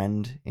best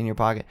friend in your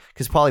pocket,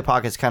 because Polly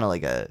Pocket's kind of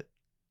like a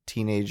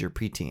teenager,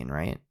 preteen,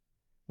 right?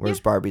 Whereas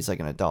Barbie's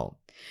like an adult.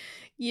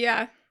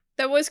 Yeah.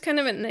 That was kind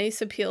of a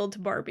nice appeal to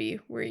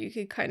Barbie, where you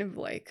could kind of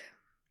like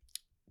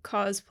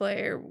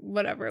cosplay or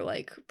whatever,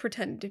 like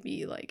pretend to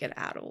be like an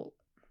adult.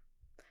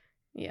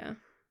 Yeah.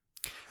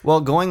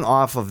 Well, going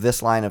off of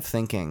this line of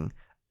thinking,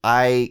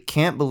 I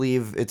can't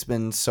believe it's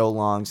been so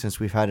long since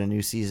we've had a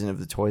new season of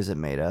The Toys That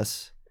Made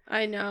Us.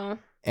 I know.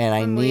 And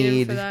I'm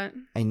waiting for that.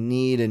 I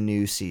need a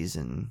new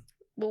season.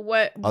 Well,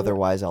 what?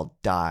 Otherwise, I'll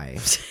die.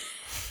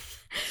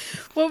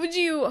 What would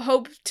you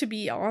hope to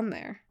be on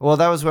there? Well,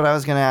 that was what I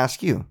was going to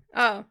ask you.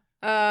 Oh.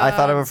 I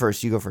thought of it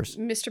first. You go first.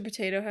 Mr.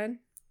 Potato Head.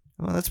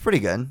 Well, that's pretty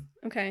good.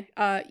 Okay.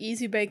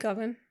 Easy Bake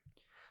Oven.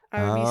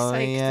 I would be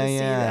psyched to see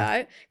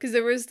that.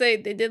 Because they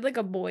did like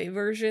a boy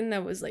version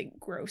that was like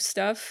gross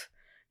stuff.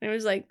 And it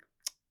was like,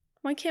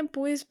 why can't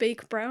boys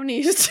bake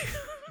brownies?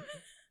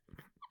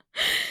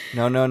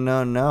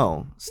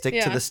 No.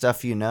 Stick to the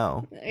stuff you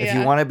know. Yeah. If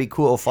you want to be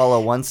cool,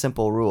 follow one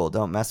simple rule.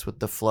 Don't mess with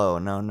the flow.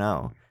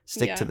 No.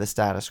 Stick to the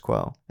status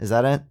quo. Is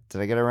that it? Did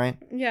I get it right?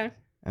 Yeah.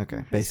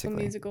 Okay,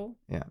 basically. Musical.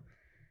 Yeah.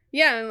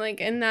 Yeah, and like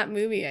in that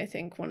movie, I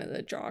think one of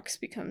the jocks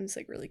becomes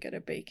like really good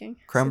at baking.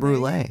 Creme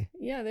brulee.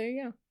 Yeah, there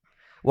you go.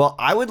 Well,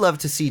 I would love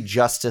to see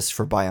justice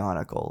for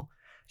Bionicle.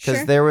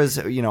 Because there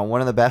was, one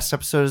of the best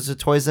episodes of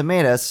Toys That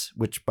Made Us,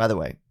 which, by the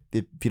way,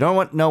 if you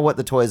don't know what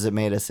the Toys That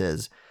Made Us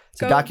is,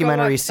 it's a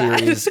documentary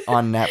series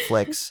on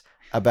Netflix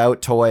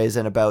about toys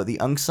and about the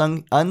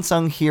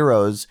unsung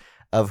heroes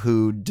of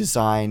who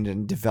designed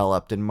and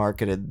developed and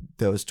marketed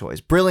those toys.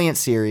 Brilliant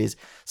series.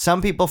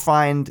 Some people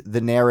find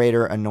the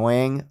narrator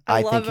annoying.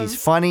 I think he's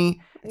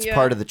funny. It's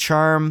part of the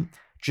charm.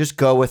 Just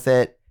go with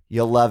it.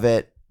 You'll love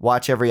it.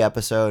 Watch every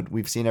episode.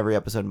 We've seen every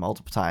episode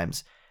multiple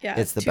times. Yeah,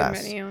 it's the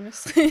best. Too many,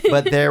 honestly.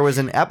 But there was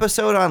an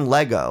episode on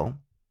Lego,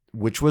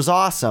 which was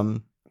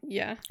awesome.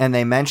 Yeah. And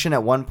they mention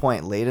at one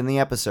point late in the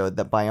episode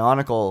that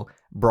Bionicle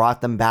brought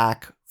them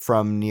back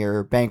from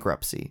near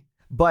bankruptcy.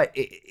 But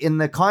in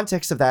the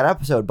context of that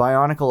episode,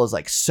 Bionicle is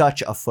like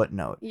such a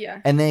footnote.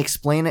 Yeah. And they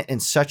explain it in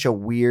such a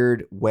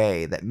weird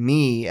way that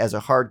me, as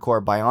a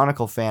hardcore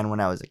Bionicle fan when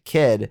I was a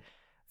kid,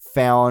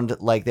 found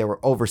like they were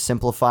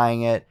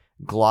oversimplifying it,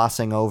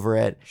 glossing over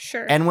it.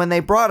 Sure. And when they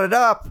brought it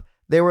up,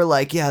 they were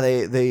like, yeah,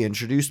 they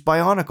introduced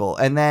Bionicle.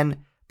 And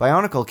then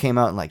Bionicle came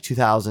out in like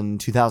 2000,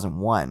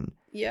 2001.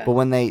 Yeah. But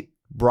when they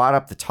brought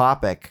up the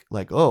topic,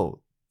 like,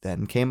 oh,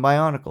 then came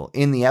Bionicle.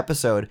 In the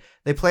episode,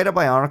 they played a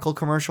Bionicle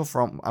commercial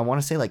from, I want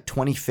to say, like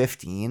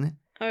 2015.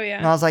 Oh, yeah.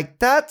 And I was like,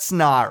 that's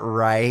not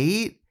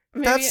right.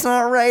 Maybe, that's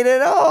not right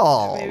at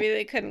all. Maybe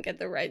they couldn't get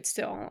the rights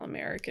to All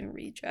American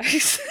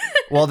Rejects.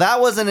 Well, that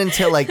wasn't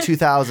until like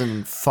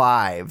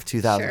 2005,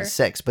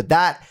 2006. Sure. But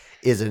that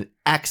is an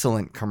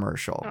excellent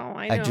commercial. Oh,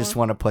 I know. I just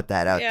want to put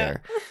that out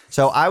there.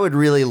 So I would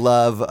really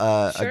love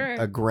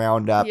a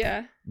ground up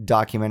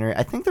documentary.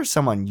 I think there's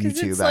some on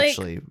YouTube,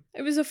 actually.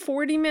 It was a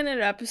 40-minute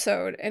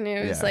episode, and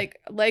it was like,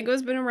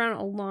 Lego's been around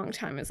a long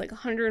time. It's like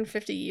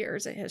 150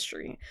 years of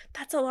history.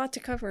 That's a lot to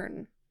cover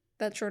in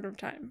that short of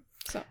time.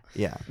 So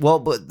yeah. Well,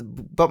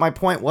 but my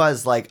point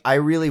was, like, I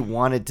really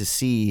wanted to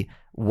see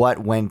what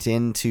went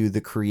into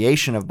the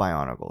creation of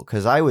Bionicle,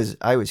 because I was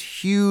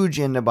huge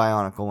into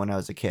Bionicle when I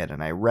was a kid,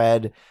 and I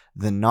read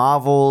the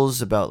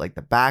novels about like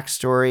the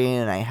backstory,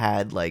 and I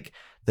had like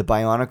the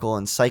Bionicle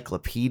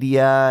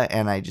encyclopedia,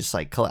 and I just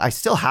like I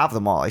still have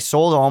them all. I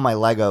sold all my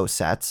Lego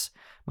sets,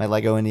 my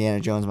Lego Indiana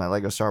Jones, my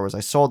Lego Star Wars.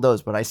 I sold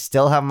those, but I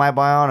still have my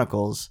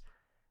Bionicles,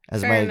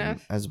 as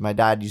my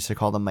dad used to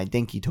call them, my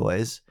dinky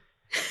toys.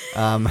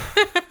 That's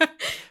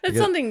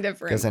something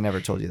different. Because I never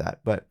told you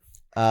that, but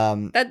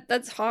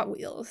that's Hot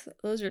Wheels.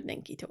 Those are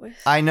dinky toys.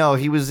 I know,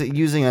 he was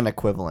using an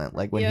equivalent.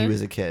 Like when he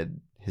was a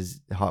kid,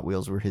 his Hot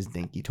Wheels were his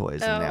dinky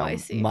toys, and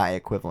now my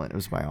equivalent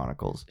was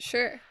Bionicles.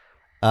 Sure.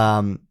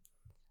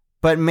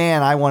 But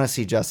man, I want to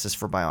see justice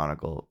for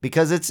Bionicle,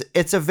 because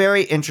it's a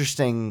very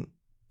interesting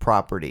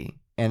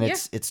property, and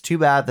it's too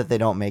bad that they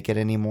don't make it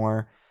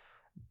anymore.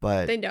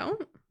 But they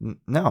don't.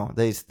 No,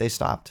 they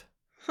stopped.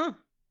 Huh.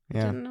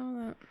 Yeah. Didn't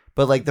know that.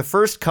 But like the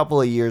first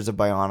couple of years of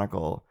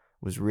Bionicle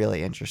was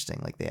really interesting.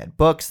 Like they had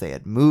books, they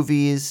had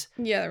movies.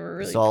 Yeah, they were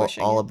really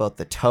pushing all about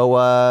the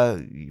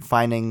Toa,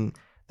 finding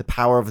the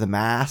power of the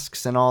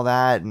masks and all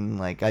that, and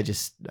like I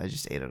just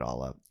ate it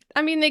all up.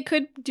 I mean, they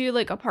could do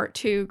like a part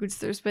 2, because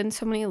there's been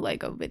so many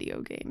Lego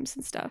video games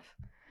and stuff.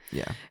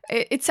 Yeah.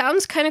 It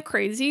sounds kind of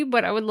crazy,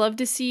 but I would love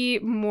to see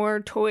more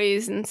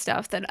toys and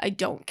stuff that I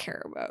don't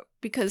care about,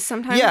 because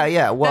sometimes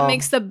well, that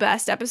makes the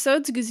best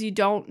episodes, because you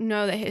don't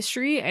know the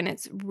history, and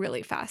it's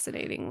really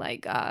fascinating.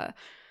 Like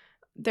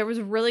there was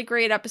a really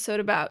great episode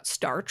about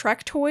Star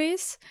Trek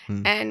toys,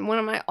 and one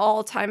of my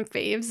all-time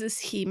faves is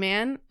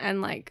He-Man,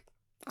 and like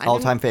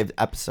all-time favorite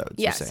episodes.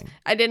 Yes. You're saying.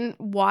 I didn't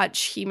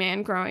watch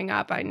He-Man growing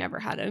up. I never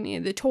had any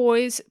of the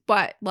toys,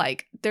 but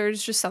like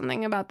there's just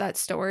something about that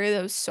story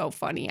that was so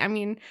funny. I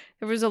mean,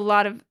 there was a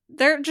lot of,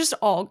 they're just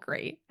all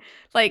great.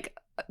 Like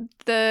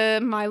the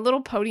My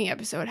Little Pony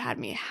episode had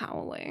me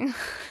howling.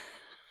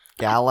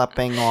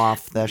 Galloping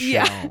off the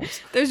shelves. Yeah.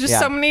 There's just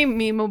so many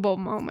memeable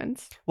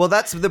moments. Well,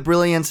 that's the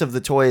brilliance of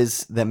the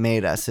toys that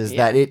made us, is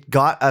that it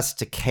got us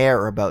to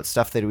care about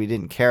stuff that we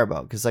didn't care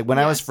about. Because like when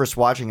I was first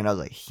watching it, I was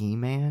like,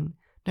 He-Man?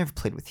 Never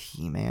played with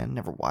He-Man,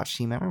 never watched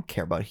He-Man, I don't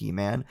care about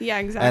He-Man. Yeah,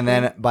 exactly. And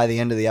then by the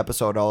end of the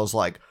episode, I was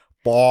like,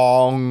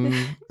 bong,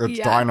 it's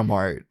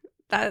dynamite.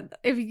 That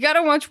if you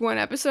gotta watch one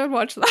episode,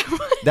 watch that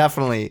one.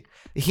 Definitely.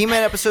 The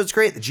He-Man episode's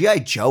great. The G.I.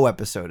 Joe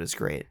episode is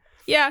great.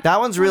 Yeah. That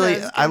one's really,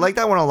 I like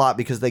that one a lot,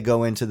 because they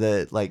go into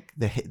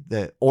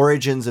the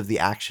origins of the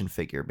action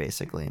figure,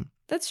 basically.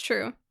 That's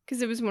true,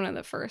 because it was one of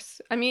the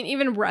first. I mean,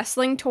 even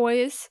wrestling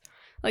toys.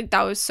 Like,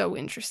 that was so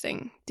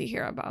interesting to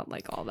hear about,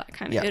 like, all that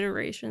kind of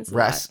iterations.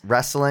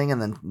 Wrestling,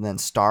 and then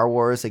Star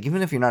Wars. Like,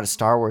 even if you're not a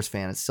Star Wars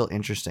fan, it's still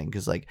interesting,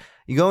 because, like,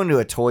 you go into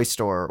a toy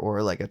store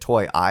or, like, a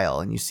toy aisle,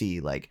 and you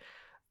see, like,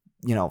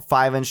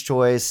 5-inch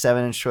toys,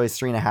 7-inch toys,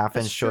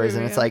 3.5-inch toys,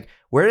 and it's like,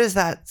 where does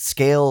that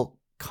scale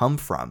come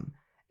from?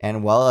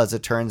 And, well, as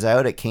it turns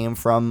out, it came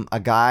from a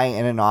guy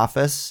in an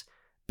office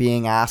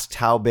being asked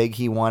how big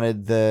he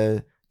wanted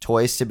the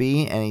toys to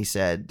be, and he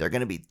said, they're going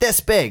to be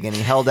this big, and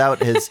he held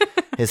out his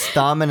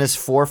thumb and his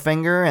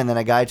forefinger, and then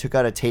a guy took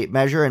out a tape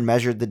measure and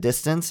measured the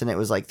distance, and it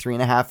was like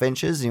 3.5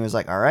 inches, and he was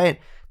like, all right,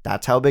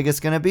 that's how big it's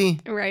going to be.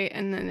 Right,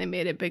 and then they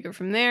made it bigger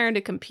from there to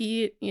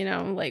compete,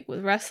 like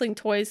with wrestling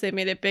toys, they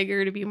made it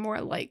bigger to be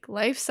more like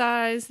life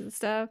size and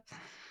stuff.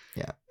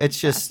 Yeah, it's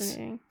just,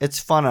 it's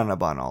fun on a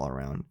bun all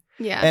around.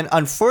 Yeah. And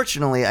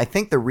unfortunately, I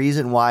think the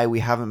reason why we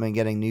haven't been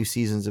getting new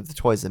seasons of the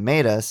Toys That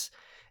Made Us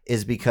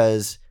is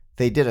because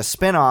they did a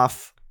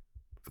spinoff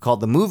called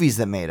The Movies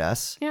That Made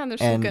Us. Yeah,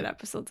 there's some good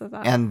episodes of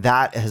that. And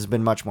that has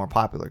been much more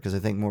popular, because I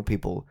think more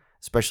people,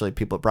 especially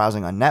people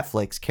browsing on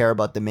Netflix, care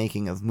about the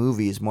making of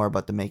movies more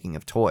about the making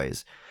of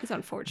toys. It's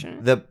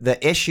unfortunate. The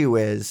issue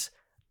is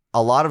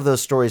a lot of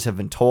those stories have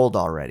been told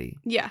already.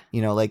 Yeah.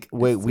 You know, like It's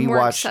we more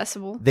watched.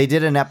 accessible. They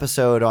did an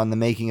episode on the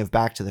making of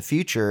Back to the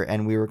Future,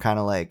 and we were kind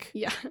of like,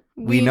 Yeah.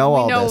 we know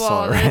all this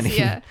all already.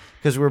 yeah.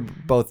 Because we're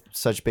both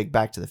such big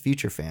Back to the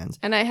Future fans.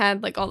 And I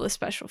had like all the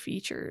special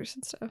features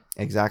and stuff.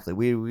 Exactly.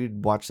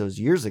 We'd watched those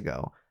years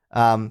ago.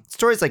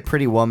 Stories like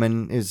Pretty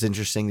Woman is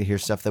interesting to hear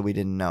stuff that we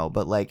didn't know,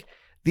 but like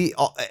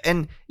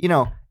and you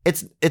know,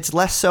 it's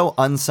less so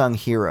unsung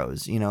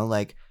heroes, you know,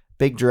 like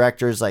big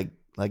directors like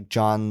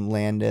John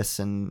Landis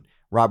and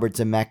Robert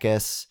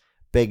Zemeckis,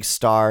 big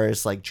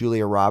stars like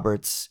Julia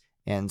Roberts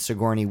and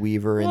Sigourney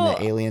Weaver in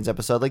the Aliens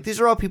episode. Like these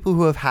are all people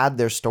who have had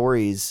their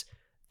stories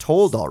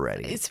told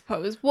already. I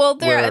suppose. Well,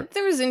 there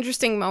was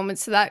interesting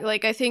moments to that.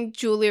 Like I think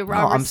Julia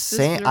Roberts. I'm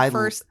saying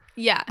first.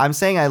 Yeah. I'm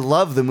saying I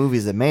love the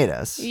movies that made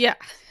us. Yeah.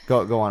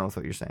 Go on with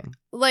what you're saying.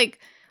 Like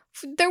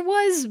there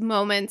was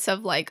moments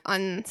of like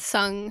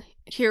unsung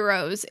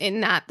heroes in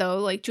that though.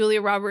 Like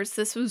Julia Roberts,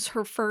 this was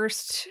her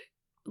first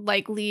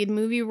like lead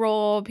movie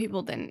role.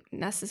 People didn't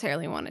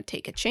necessarily want to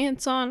take a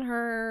chance on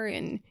her,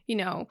 and you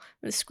know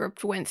the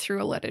script went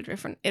through a lot of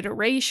different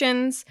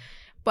iterations.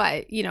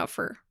 But you know,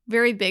 for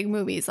very big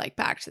movies like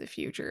Back to the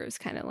Future, it was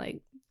kind of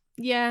like,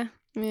 yeah,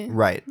 meh.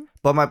 Right.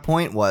 But my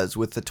point was,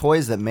 with the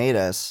toys that made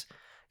us,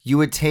 you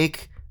would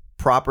take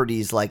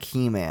properties like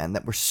He-Man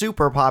that were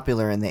super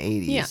popular in the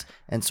 80s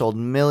and sold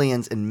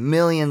millions and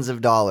millions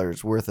of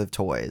dollars worth of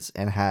toys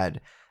and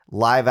had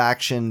live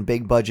action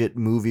big budget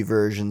movie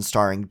versions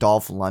starring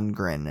Dolph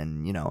Lundgren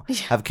and, you know,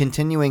 have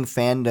continuing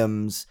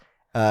fandoms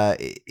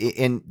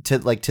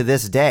to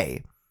this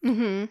day.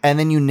 Mm-hmm. And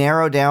then you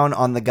narrow down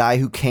on the guy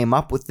who came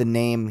up with the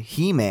name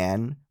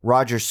He-Man,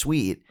 Roger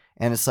Sweet,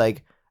 and it's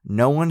like,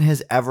 no one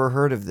has ever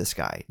heard of this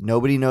guy.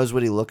 Nobody knows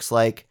what he looks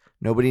like.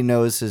 Nobody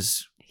knows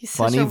his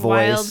funny such a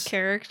voice. Wild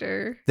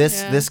character.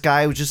 This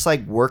guy just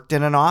like worked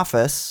in an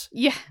office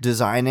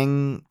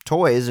designing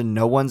toys, and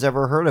no one's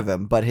ever heard of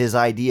him, but his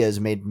ideas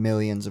made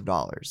millions of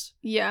dollars.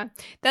 Yeah.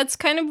 That's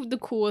kind of the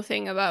cool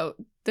thing about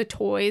the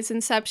toys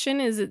inception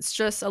is it's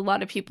just a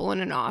lot of people in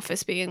an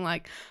office being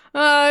like,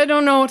 I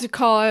don't know what to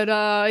call it.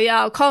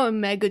 I'll call it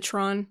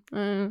Megatron.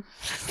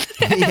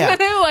 Yeah.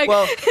 Like,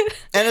 well,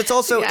 and it's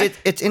also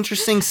it's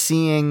interesting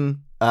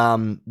seeing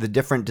the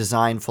different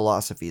design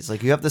philosophies.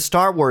 Like you have the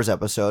Star Wars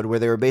episode where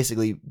they were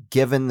basically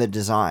given the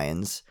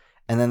designs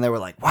and then they were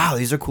like, wow,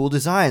 these are cool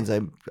designs. I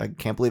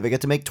can't believe I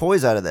get to make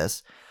toys out of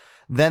this.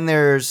 Then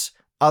there's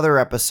other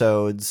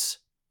episodes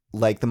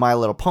like the My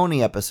Little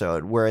Pony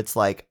episode where it's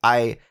like,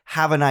 I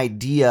have an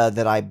idea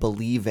that I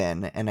believe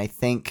in and I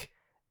think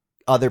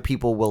other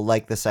people will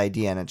like this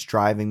idea and it's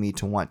driving me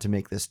to want to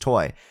make this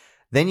toy.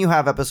 Then you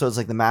have episodes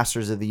like the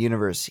Masters of the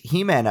Universe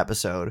He-Man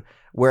episode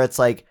where it's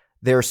like,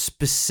 they're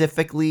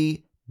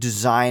specifically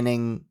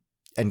designing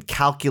and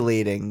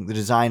calculating the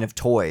design of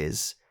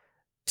toys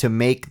to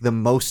make the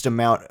most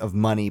amount of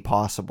money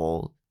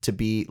possible, to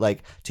be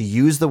like, to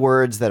use the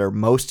words that are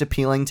most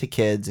appealing to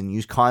kids and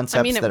use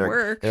concepts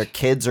that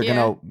kids are going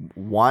to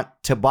want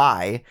to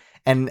buy,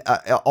 and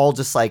all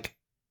just like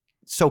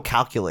so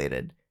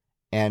calculated.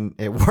 And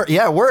it worked.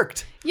 Yeah, it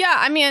worked. Yeah,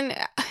 I mean,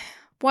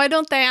 why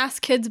don't they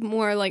ask kids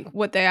more like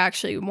what they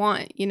actually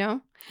want, you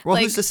know? Well,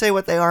 like, who's to say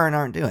what they are and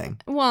aren't doing?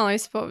 Well, I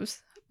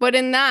suppose. But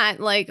in that,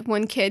 like,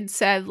 when kids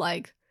said,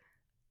 like,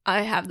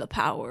 I have the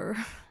power,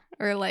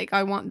 or, like,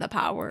 I want the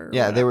power.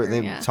 Yeah,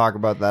 they talk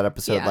about that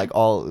episode, like,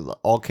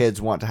 all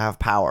kids want to have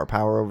power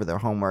over their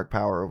homework,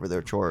 power over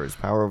their chores,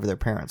 power over their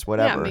parents,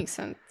 whatever. Yeah, it makes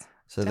sense.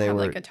 So they have,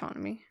 like,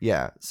 autonomy.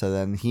 Yeah, so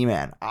then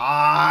He-Man,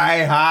 I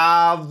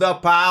have the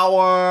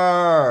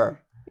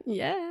power!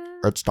 Yeah.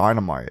 It's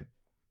dynamite.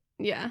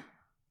 Yeah.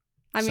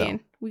 I mean,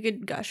 we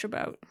could gush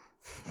about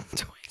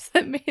toys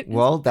that made.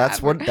 Well,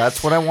 that's what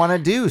I want to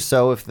do.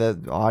 So if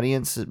the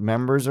audience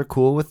members are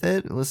cool with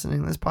it,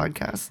 listening to this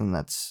podcast, then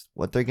that's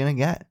what they're gonna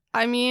get.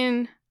 I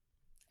mean,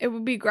 it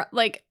would be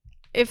like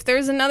if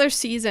there's another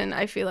season.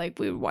 I feel like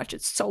we would watch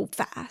it so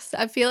fast.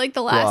 I feel like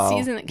the last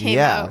season that came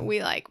out,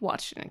 we like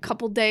watched it in a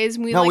couple days.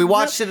 And we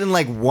watched it in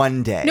like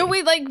one day. No,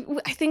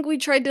 I think we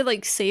tried to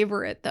like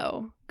savor it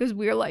though, because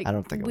we were like, I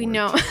don't think we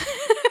know.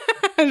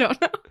 I don't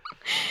know.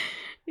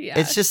 Yeah,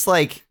 it's just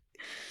like.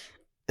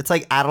 It's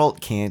like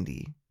adult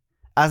candy.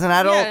 As an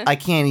adult, I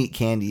can't eat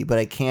candy, but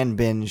I can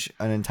binge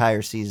an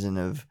entire season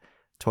of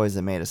Toys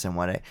That Made Us in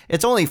one day.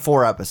 It's only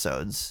 4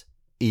 episodes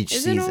each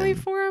season. Is it only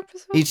 4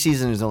 episodes? Each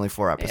season is only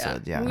 4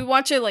 episodes, yeah. We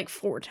watch it like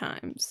 4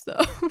 times,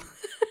 though.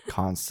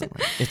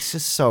 Constantly. It's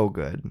just so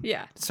good.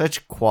 Yeah.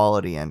 Such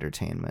quality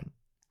entertainment.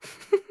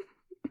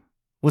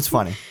 What's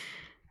funny?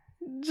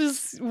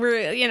 Just,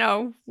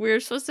 we're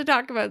supposed to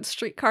talk about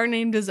Streetcar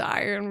Named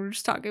Desire, and we're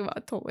just talking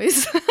about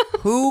toys.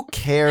 Who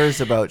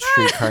cares about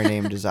Streetcar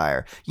Named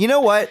Desire? You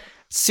know what?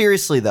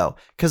 Seriously, though,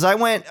 because I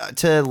went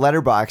to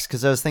Letterboxd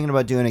because I was thinking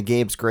about doing a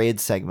Gabe's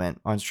Grades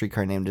segment on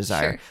Streetcar Named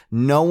Desire. Sure.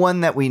 No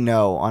one that we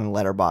know on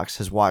Letterboxd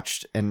has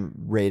watched and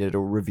rated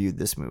or reviewed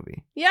this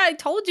movie. Yeah, I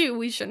told you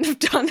we shouldn't have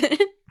done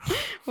it.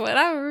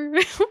 Whatever.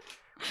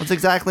 That's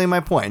exactly my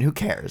point. Who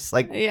cares?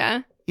 Like,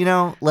 yeah.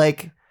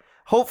 like...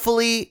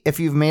 hopefully, if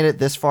you've made it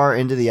this far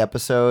into the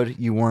episode,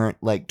 you weren't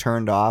like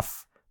turned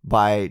off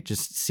by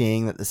just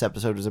seeing that this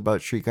episode was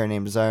about Streetcar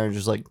Named Desire and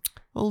just like,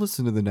 I'll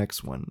listen to the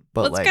next one.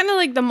 But it's kind of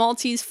like the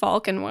Maltese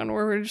Falcon one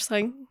where we're just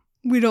like,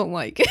 we don't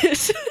like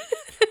it.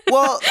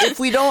 Well, if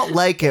we don't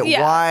like it,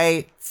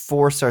 why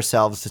force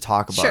ourselves to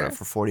talk about it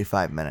for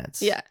 45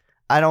 minutes? Yeah.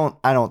 I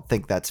don't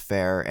think that's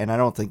fair, and I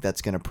don't think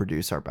that's going to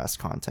produce our best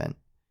content.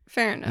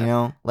 Fair enough. You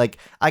know, like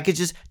I could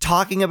just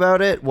talking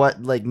about it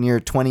near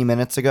 20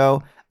 minutes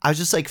ago, I was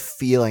just like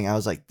I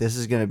was like, this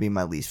is going to be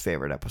my least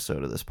favorite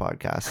episode of this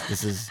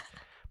podcast.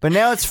 But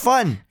now it's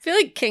fun. I feel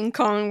like King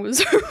Kong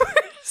was our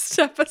worst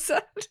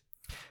episode.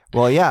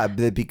 Well, yeah,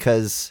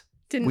 because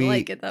didn't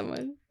like it that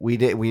much. We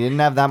didn't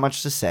have that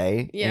much to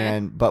say.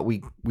 Yeah. But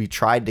we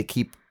tried to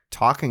keep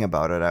talking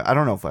about it. I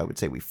don't know if I would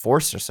say we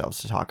forced ourselves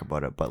to talk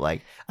about it, but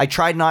like I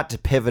tried not to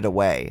pivot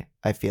away,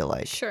 I feel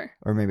like. Sure.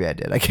 Or maybe I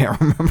did. I can't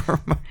remember.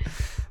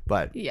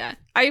 But yeah.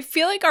 I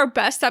feel like our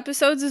best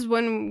episodes is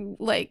when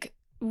like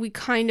we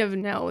kind of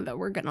know that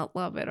we're going to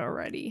love it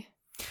already.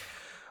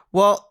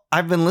 Well,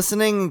 I've been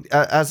listening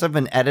as I've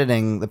been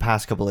editing the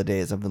past couple of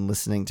days. I've been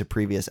listening to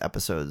previous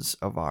episodes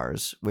of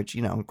ours, which,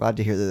 you know, I'm glad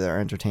to hear that they're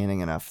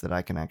entertaining enough that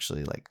I can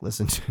actually like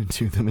listen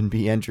to them and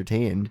be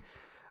entertained.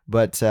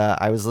 But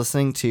I was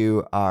listening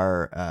to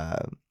our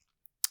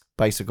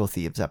Bicycle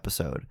Thieves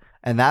episode,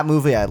 and that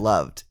movie I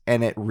loved,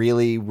 and it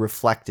really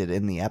reflected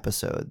in the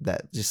episode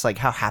that just like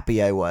how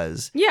happy I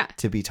was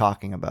to be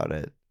talking about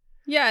it.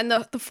 Yeah, and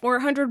the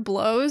 400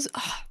 blows,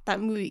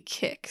 that movie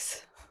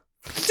kicks.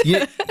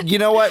 You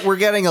know what? We're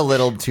getting a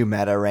little too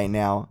meta right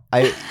now.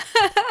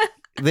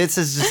 This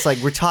is just like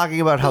we're talking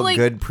about how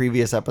good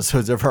previous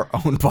episodes of our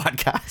own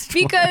podcast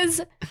were.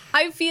 Because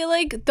I feel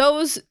like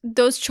those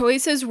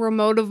choices were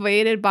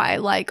motivated by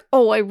like,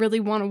 oh, I really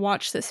want to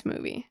watch this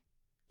movie.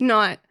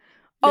 Not,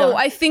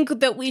 I think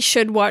that we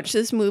should watch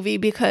this movie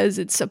because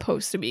it's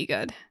supposed to be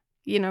good.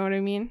 You know what I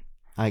mean?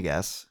 I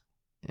guess.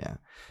 Yeah.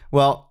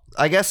 Well,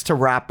 I guess to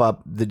wrap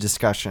up the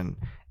discussion,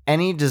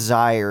 any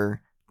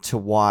desire to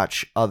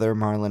watch other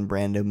Marlon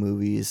Brando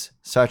movies,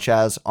 such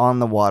as On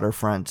the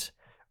Waterfront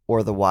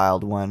or The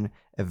Wild One.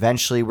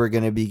 Eventually, we're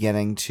going to be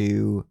getting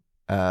to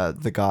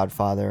The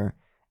Godfather,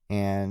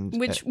 and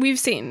which we've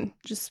seen.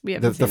 Just we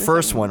haven't seen the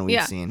first one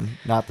we've seen,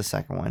 not the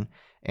second one.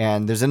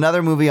 And there's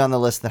another movie on the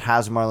list that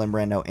has Marlon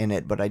Brando in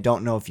it, but I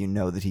don't know if you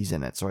know that he's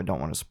in it, so I don't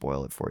want to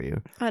spoil it for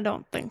you. I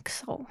don't think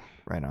so.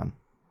 Right on.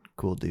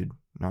 Cool, dude.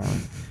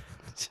 Gnarly.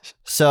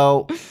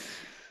 So,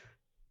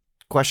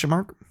 question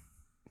mark?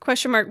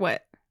 Question mark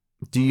what?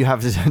 Do you have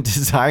a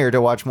desire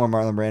to watch more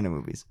Marlon Brando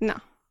movies? No.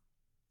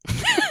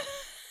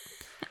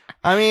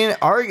 I mean,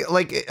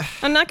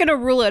 I'm not going to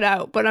rule it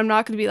out, but I'm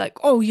not going to be like,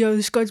 oh, yeah,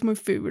 this guy's my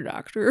favorite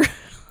actor.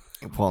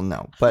 Well,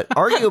 no. But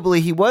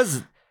arguably, he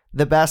was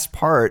the best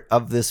part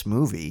of this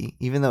movie,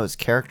 even though his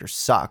character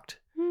sucked.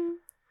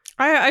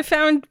 I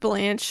found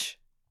Blanche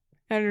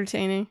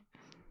entertaining.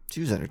 She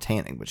was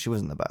entertaining, but she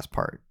wasn't the best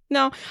part.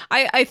 No,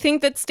 I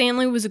think that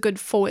Stanley was a good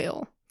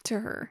foil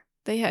to her.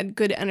 They had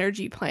good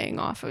energy playing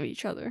off of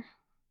each other.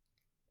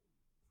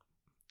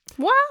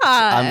 What?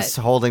 I'm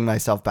holding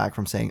myself back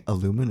from saying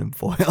aluminum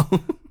foil.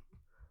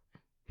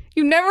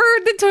 You've never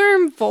heard the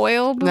term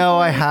foil before? No,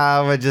 I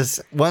have. I just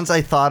once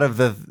I thought of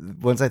the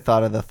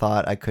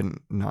thought, I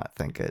couldn't not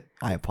think it.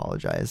 I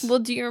apologize. Well,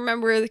 do you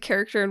remember the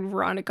character in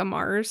Veronica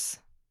Mars?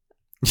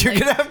 You're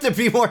gonna have to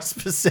be more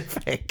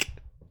specific.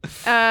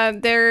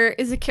 There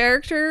is a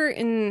character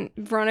in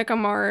Veronica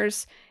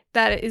Mars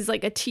that is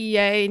like a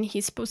TA, and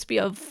he's supposed to be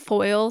a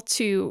foil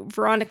to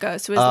Veronica.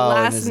 So his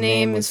last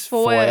name is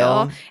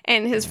Foil,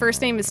 and his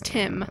first name is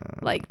Tim.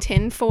 Like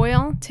Tin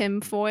Foil?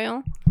 Tim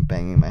Foil? I'm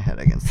banging my head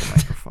against the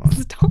microphone.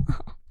 Stop.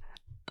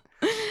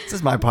 This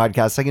is my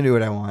podcast. I can do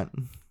what I want.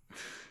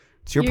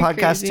 It's your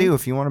podcast crazy. Too.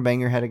 If you want to bang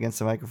your head against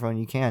the microphone,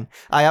 you can.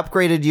 I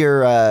upgraded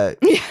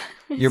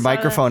your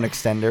microphone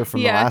extender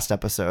from the last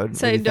episode.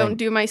 So I don't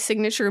do my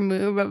signature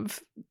move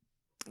of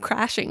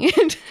crashing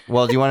it.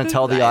 Well, do you want to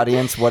tell the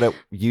audience what it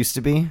used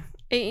to be?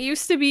 It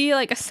used to be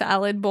like a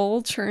salad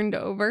bowl turned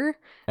over.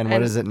 And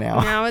what is it now?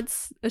 Now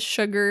it's a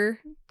sugar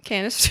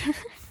canister.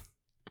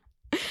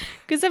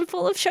 Because I'm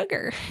full of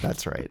sugar.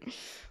 That's right.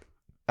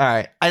 All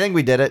right. I think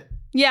we did it.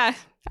 Yeah.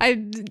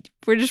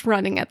 We're just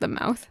running at the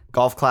mouth.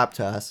 Golf clap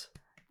to us.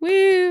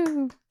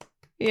 Woo.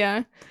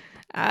 Yeah.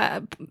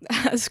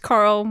 As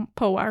Karl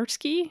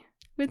Powarski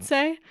would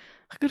say,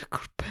 I gotta go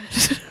to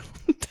bed.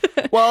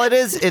 Well,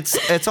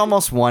 it's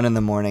almost 1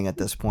 a.m. at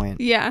this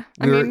point. Yeah.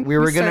 We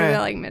were gonna at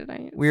like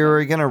midnight. We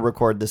were gonna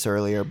record this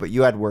earlier, but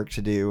you had work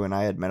to do and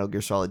I had Metal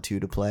Gear Solid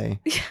 2 to play.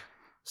 Yeah.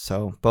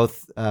 So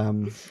both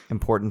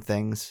important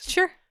things.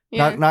 Sure.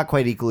 Yeah. Not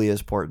quite equally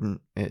as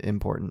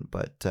important,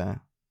 but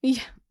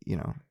yeah. You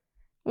know.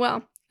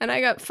 Well, and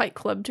I got Fight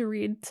Club to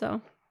read,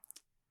 so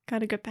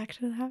gotta get back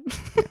to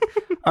that.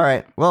 All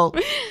right. Well,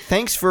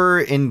 thanks for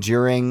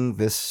enduring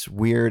this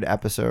weird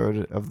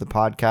episode of the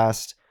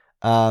podcast.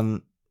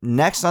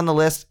 Next on the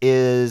list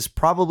is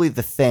probably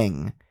The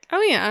Thing.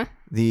 Oh, yeah.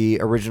 the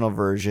original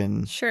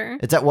version. Sure.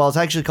 It's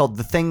actually called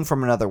The Thing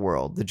from Another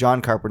World. The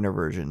John Carpenter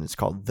version is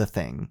called The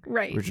Thing.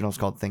 Right. The original is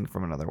called Thing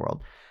from Another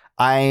World.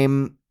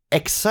 I'm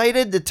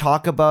excited to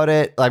talk about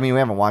it. I mean, we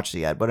haven't watched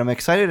it yet, but I'm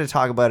excited to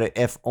talk about it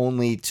if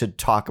only to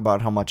talk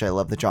about how much I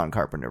love the John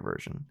Carpenter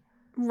version.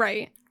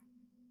 Right.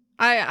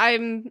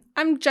 I'm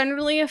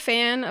generally a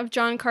fan of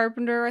John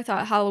Carpenter. I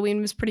thought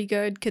Halloween was pretty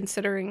good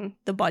considering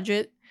the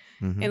budget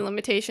and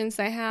limitations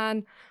they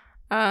had.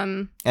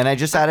 And I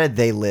just added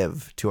They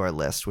Live to our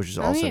list, which is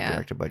also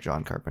directed by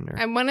John Carpenter.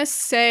 I want to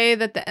say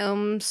that the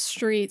Elm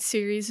Street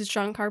series is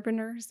John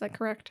Carpenter. Is that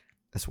correct?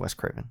 That's Wes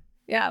Craven.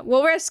 Yeah.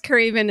 Well, Wes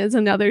Craven is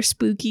another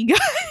spooky guy.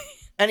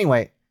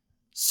 Anyway,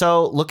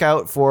 so look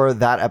out for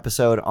that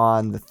episode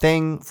on The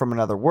Thing from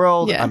Another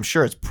World. Yeah. I'm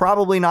sure it's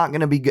probably not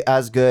going to be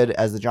as good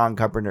as the John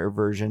Carpenter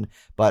version,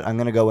 but I'm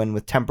going to go in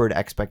with tempered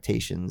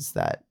expectations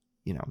that,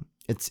 you know,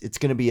 it's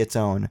going to be its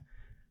own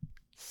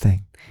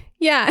thing.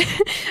 Yeah.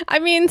 I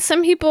mean,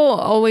 some people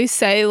always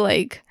say,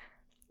 like,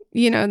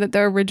 you know, that the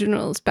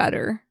original is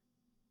better.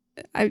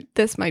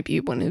 This might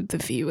be one of the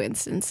few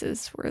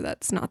instances where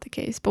that's not the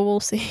case, but we'll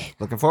see.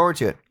 Looking forward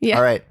to it. Yeah.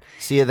 All right.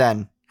 See you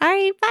then. All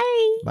right.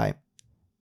 Bye. Bye.